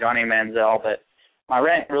ranted on Johnny Manziel, but my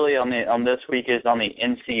rant really on this week is on the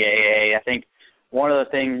NCAA. I think one of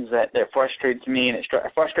the things that frustrates me, and it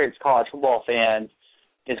frustrates college football fans,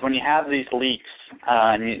 is when you have these leaks,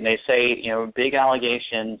 and they say, big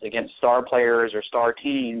allegations against star players or star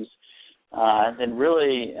teams, then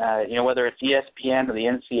really, whether it's ESPN or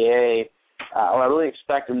the NCAA, what I really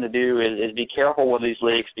expect them to do is be careful with these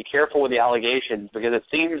leaks, be careful with the allegations, because it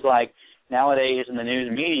seems like nowadays in the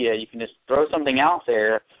news media, you can just throw something out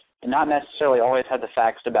there and not necessarily always have the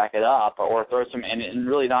facts to back it up, or throw some and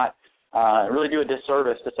really not really do a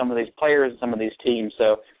disservice to some of these players and some of these teams.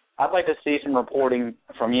 So I'd like to see some reporting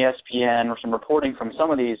from ESPN or some reporting from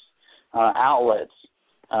some of these outlets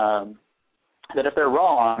that if they're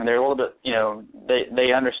wrong, they're a little bit,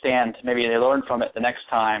 they understand, maybe they learn from it the next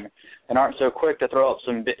time and aren't so quick to throw up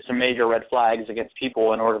some major red flags against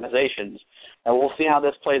people and organizations. And we'll see how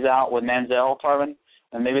this plays out with Manziel, Tarvin,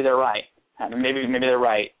 and maybe they're right. Maybe they're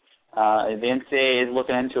right. The NCAA is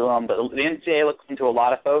looking into them, but the NCAA looks into a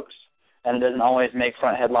lot of folks, and it doesn't always make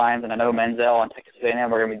front headlines. And I know Manziel and Texas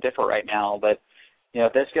A&M are going to be different right now, but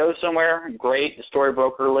if this goes somewhere, great. The story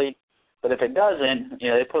broke early, but if it doesn't,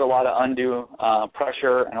 they put a lot of undue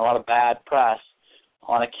pressure and a lot of bad press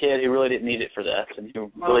on a kid who really didn't need it for this, and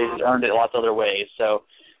who really has earned it lots of other ways. So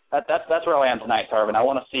that's where I am tonight, Tarvin. I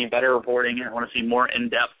want to see better reporting. I want to see more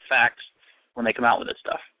in-depth facts when they come out with this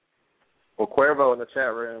stuff. Well, Cuervo in the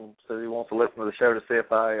chat room says he wants to listen to the show to see if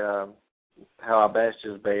how I bashed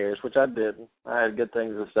his Bears, which I didn't. I had good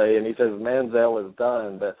things to say, and he says Manziel is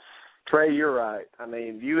done. But, Trey, you're right. I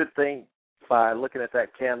mean, you would think by looking at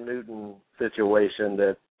that Cam Newton situation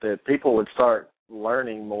that people would start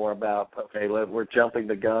learning more about, okay, we're jumping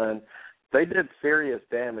the gun. They did serious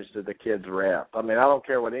damage to the kid's rep. I mean, I don't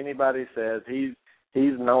care what anybody says. He's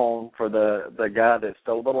known for the guy that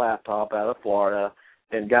stole the laptop out of Florida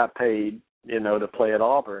and got paid, to play at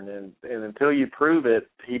Auburn. And until you prove it,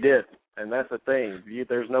 he didn't. And that's the thing.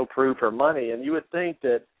 There's no proof or money. And you would think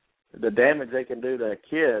that the damage they can do to a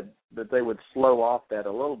kid, that they would slow off that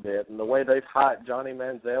a little bit. And the way they've hyped Johnny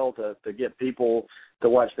Manziel to get people to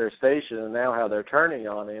watch their station, and now how they're turning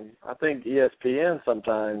on him, I think ESPN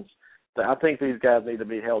sometimes, I think these guys need to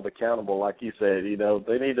be held accountable, like you said.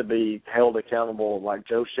 They need to be held accountable, like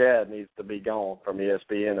Joe Shad needs to be gone from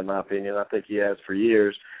ESPN, in my opinion. I think he has for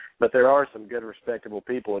years. But there are some good, respectable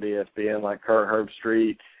people at ESPN, like Kurt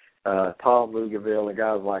Herbstreit, Tom Lugaville, and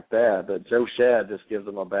guys like that. But Joe Shad just gives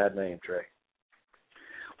them a bad name, Trey.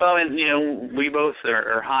 Well, and, we both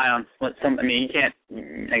are high on you can't,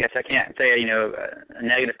 I guess I can't say, a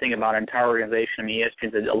negative thing about an entire organization.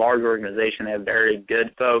 ESPN's a large organization. They have very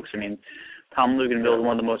good folks. Tom Lugaville is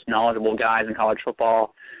one of the most knowledgeable guys in college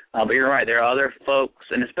football. But you're right, there are other folks,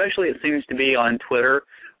 and especially it seems to be on Twitter,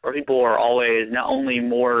 where people are always not only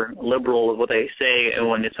more liberal with what they say and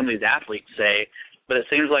when some of these athletes say, but it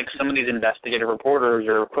seems like some of these investigative reporters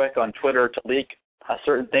are quick on Twitter to leak a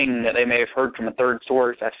certain thing that they may have heard from a third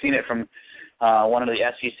source. I've seen it from one of the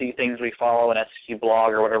SEC things we follow, an SEC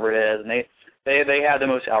blog or whatever it is, and they have the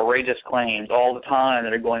most outrageous claims all the time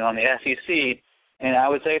that are going on in the SEC, and I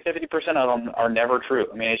would say 50% of them are never true.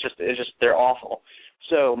 It's just they're awful.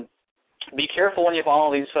 So be careful when you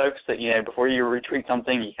follow these folks that, before you retweet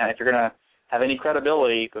something, if you're going to have any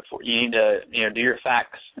credibility, before you need to, do your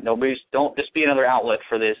facts. Don't just be another outlet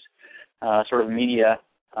for this sort of media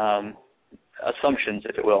assumptions,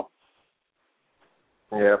 if it will.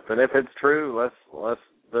 Yeah, and if it's true,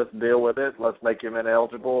 let's deal with it. Let's make him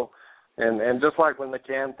ineligible. And just like when the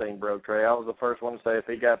Cam thing broke, Trey, I was the first one to say if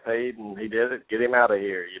he got paid and he did it, get him out of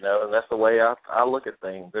here, and that's the way I look at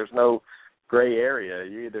things. There's no gray area.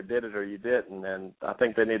 You either did it or you didn't, and I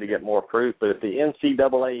think they need to get more proof. But if the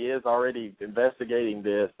NCAA is already investigating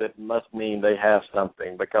this, that must mean they have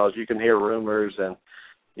something, because you can hear rumors and,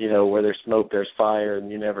 where there's smoke, there's fire,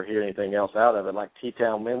 and you never hear anything else out of it. Like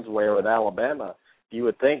T-Town Menswear with Alabama, you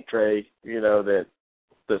would think, Trey, that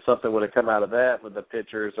something would have come out of that with the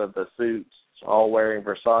pictures of the suits all wearing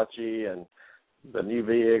Versace and the new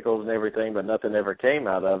vehicles and everything, but nothing ever came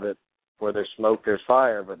out of it. Where there's smoke, there's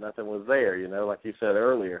fire, but nothing was there, like you said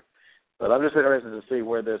earlier. But I'm just interested to see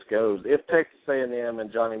where this goes. If Texas A&M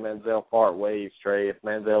and Johnny Manziel part ways, Trey, if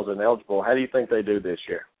Manziel's ineligible, how do you think they do this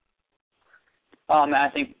year? I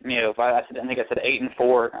think, I think I said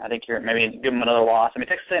 8-4. I think you're maybe give them another loss.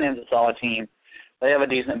 Texas A&M's a solid team. They have a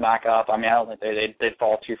decent backup. I don't think they'd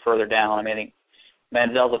fall too further down. I think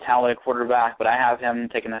Manziel's a talented quarterback, but I have him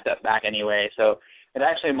taking a step back anyway. So it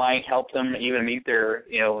actually might help them even meet their,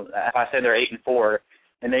 if I say they're 8-4,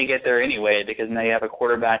 and they get there anyway, because they have a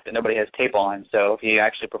quarterback that nobody has tape on, so if he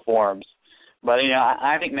actually performs. But,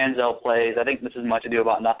 I think Manziel plays. I think this is much ado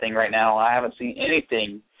about nothing right now. I haven't seen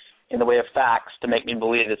anything in the way of facts to make me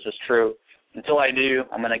believe this is true. Until I do,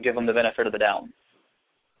 I'm going to give them the benefit of the doubt.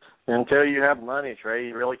 Until you have money, Trey,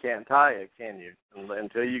 you really can't tie it, can you?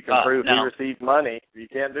 Until you can prove he received money, you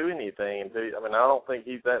can't do anything. I don't think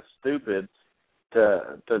he's that stupid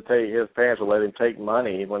to take his parents will let him take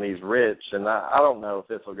money when he's rich. And I don't know if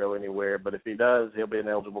this will go anywhere, but if he does, he'll be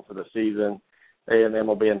ineligible for the season. A&M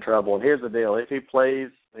will be in trouble. And here's the deal: if he plays,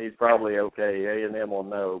 he's probably okay. A&M will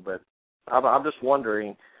know. But I'm just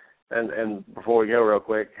wondering. And before we go real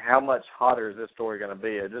quick, how much hotter is this story going to be?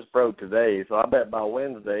 It just broke today, so I bet by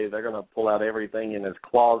Wednesday they're going to pull out everything in his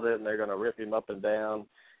closet and they're going to rip him up and down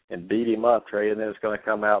and beat him up, Trey, and then it's going to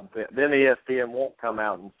come out. Then ESPN won't come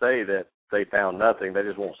out and say that they found nothing. They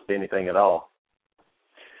just won't say anything at all.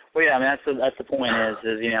 Well, yeah, I mean, that's the point is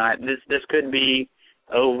this could be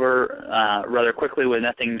over rather quickly with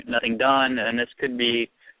nothing done, and this could be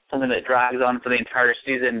something that drags on for the entire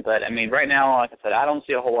season. But, I mean, right now, like I said, I don't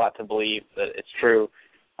see a whole lot to believe that it's true.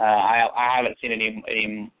 I haven't seen any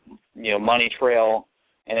money trail,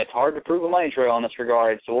 and it's hard to prove a money trail in this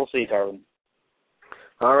regard, so we'll see, Tarvin.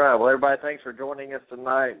 All right. Well, everybody, thanks for joining us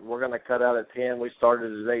tonight. We're going to cut out at 10. We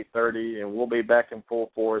started at 8:30, and we'll be back in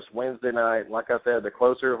full force Wednesday night. Like I said, the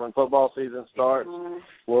closer when football season starts,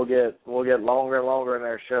 we'll get longer and longer in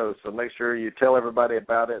our show. So make sure you tell everybody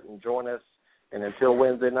about it and join us. And until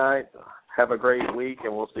Wednesday night, have a great week,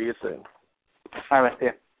 and we'll see you soon. All right, see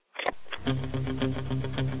you.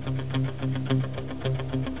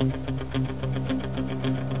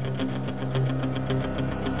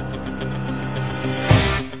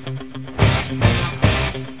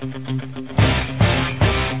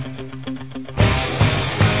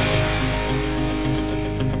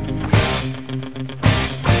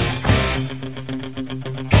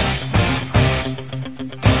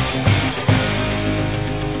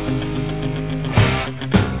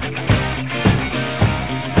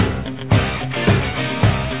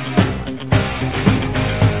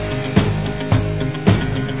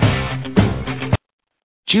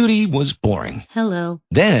 Judy was boring. Hello.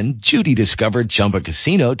 Then Judy discovered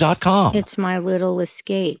ChumbaCasino.com. It's my little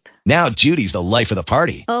escape. Now Judy's the life of the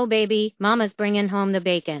party. Oh, baby, mama's bringing home the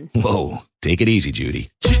bacon. Whoa, take it easy,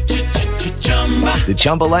 Judy. The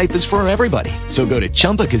Chumba life is for everybody. So go to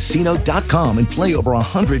ChumbaCasino.com and play over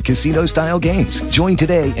 100 casino-style games. Join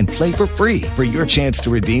today and play for free for your chance to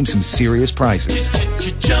redeem some serious prizes.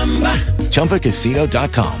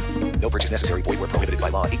 ChumbaCasino.com. No purchase necessary. Void where prohibited by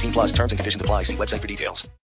law. 18+ terms and conditions apply. See website for details.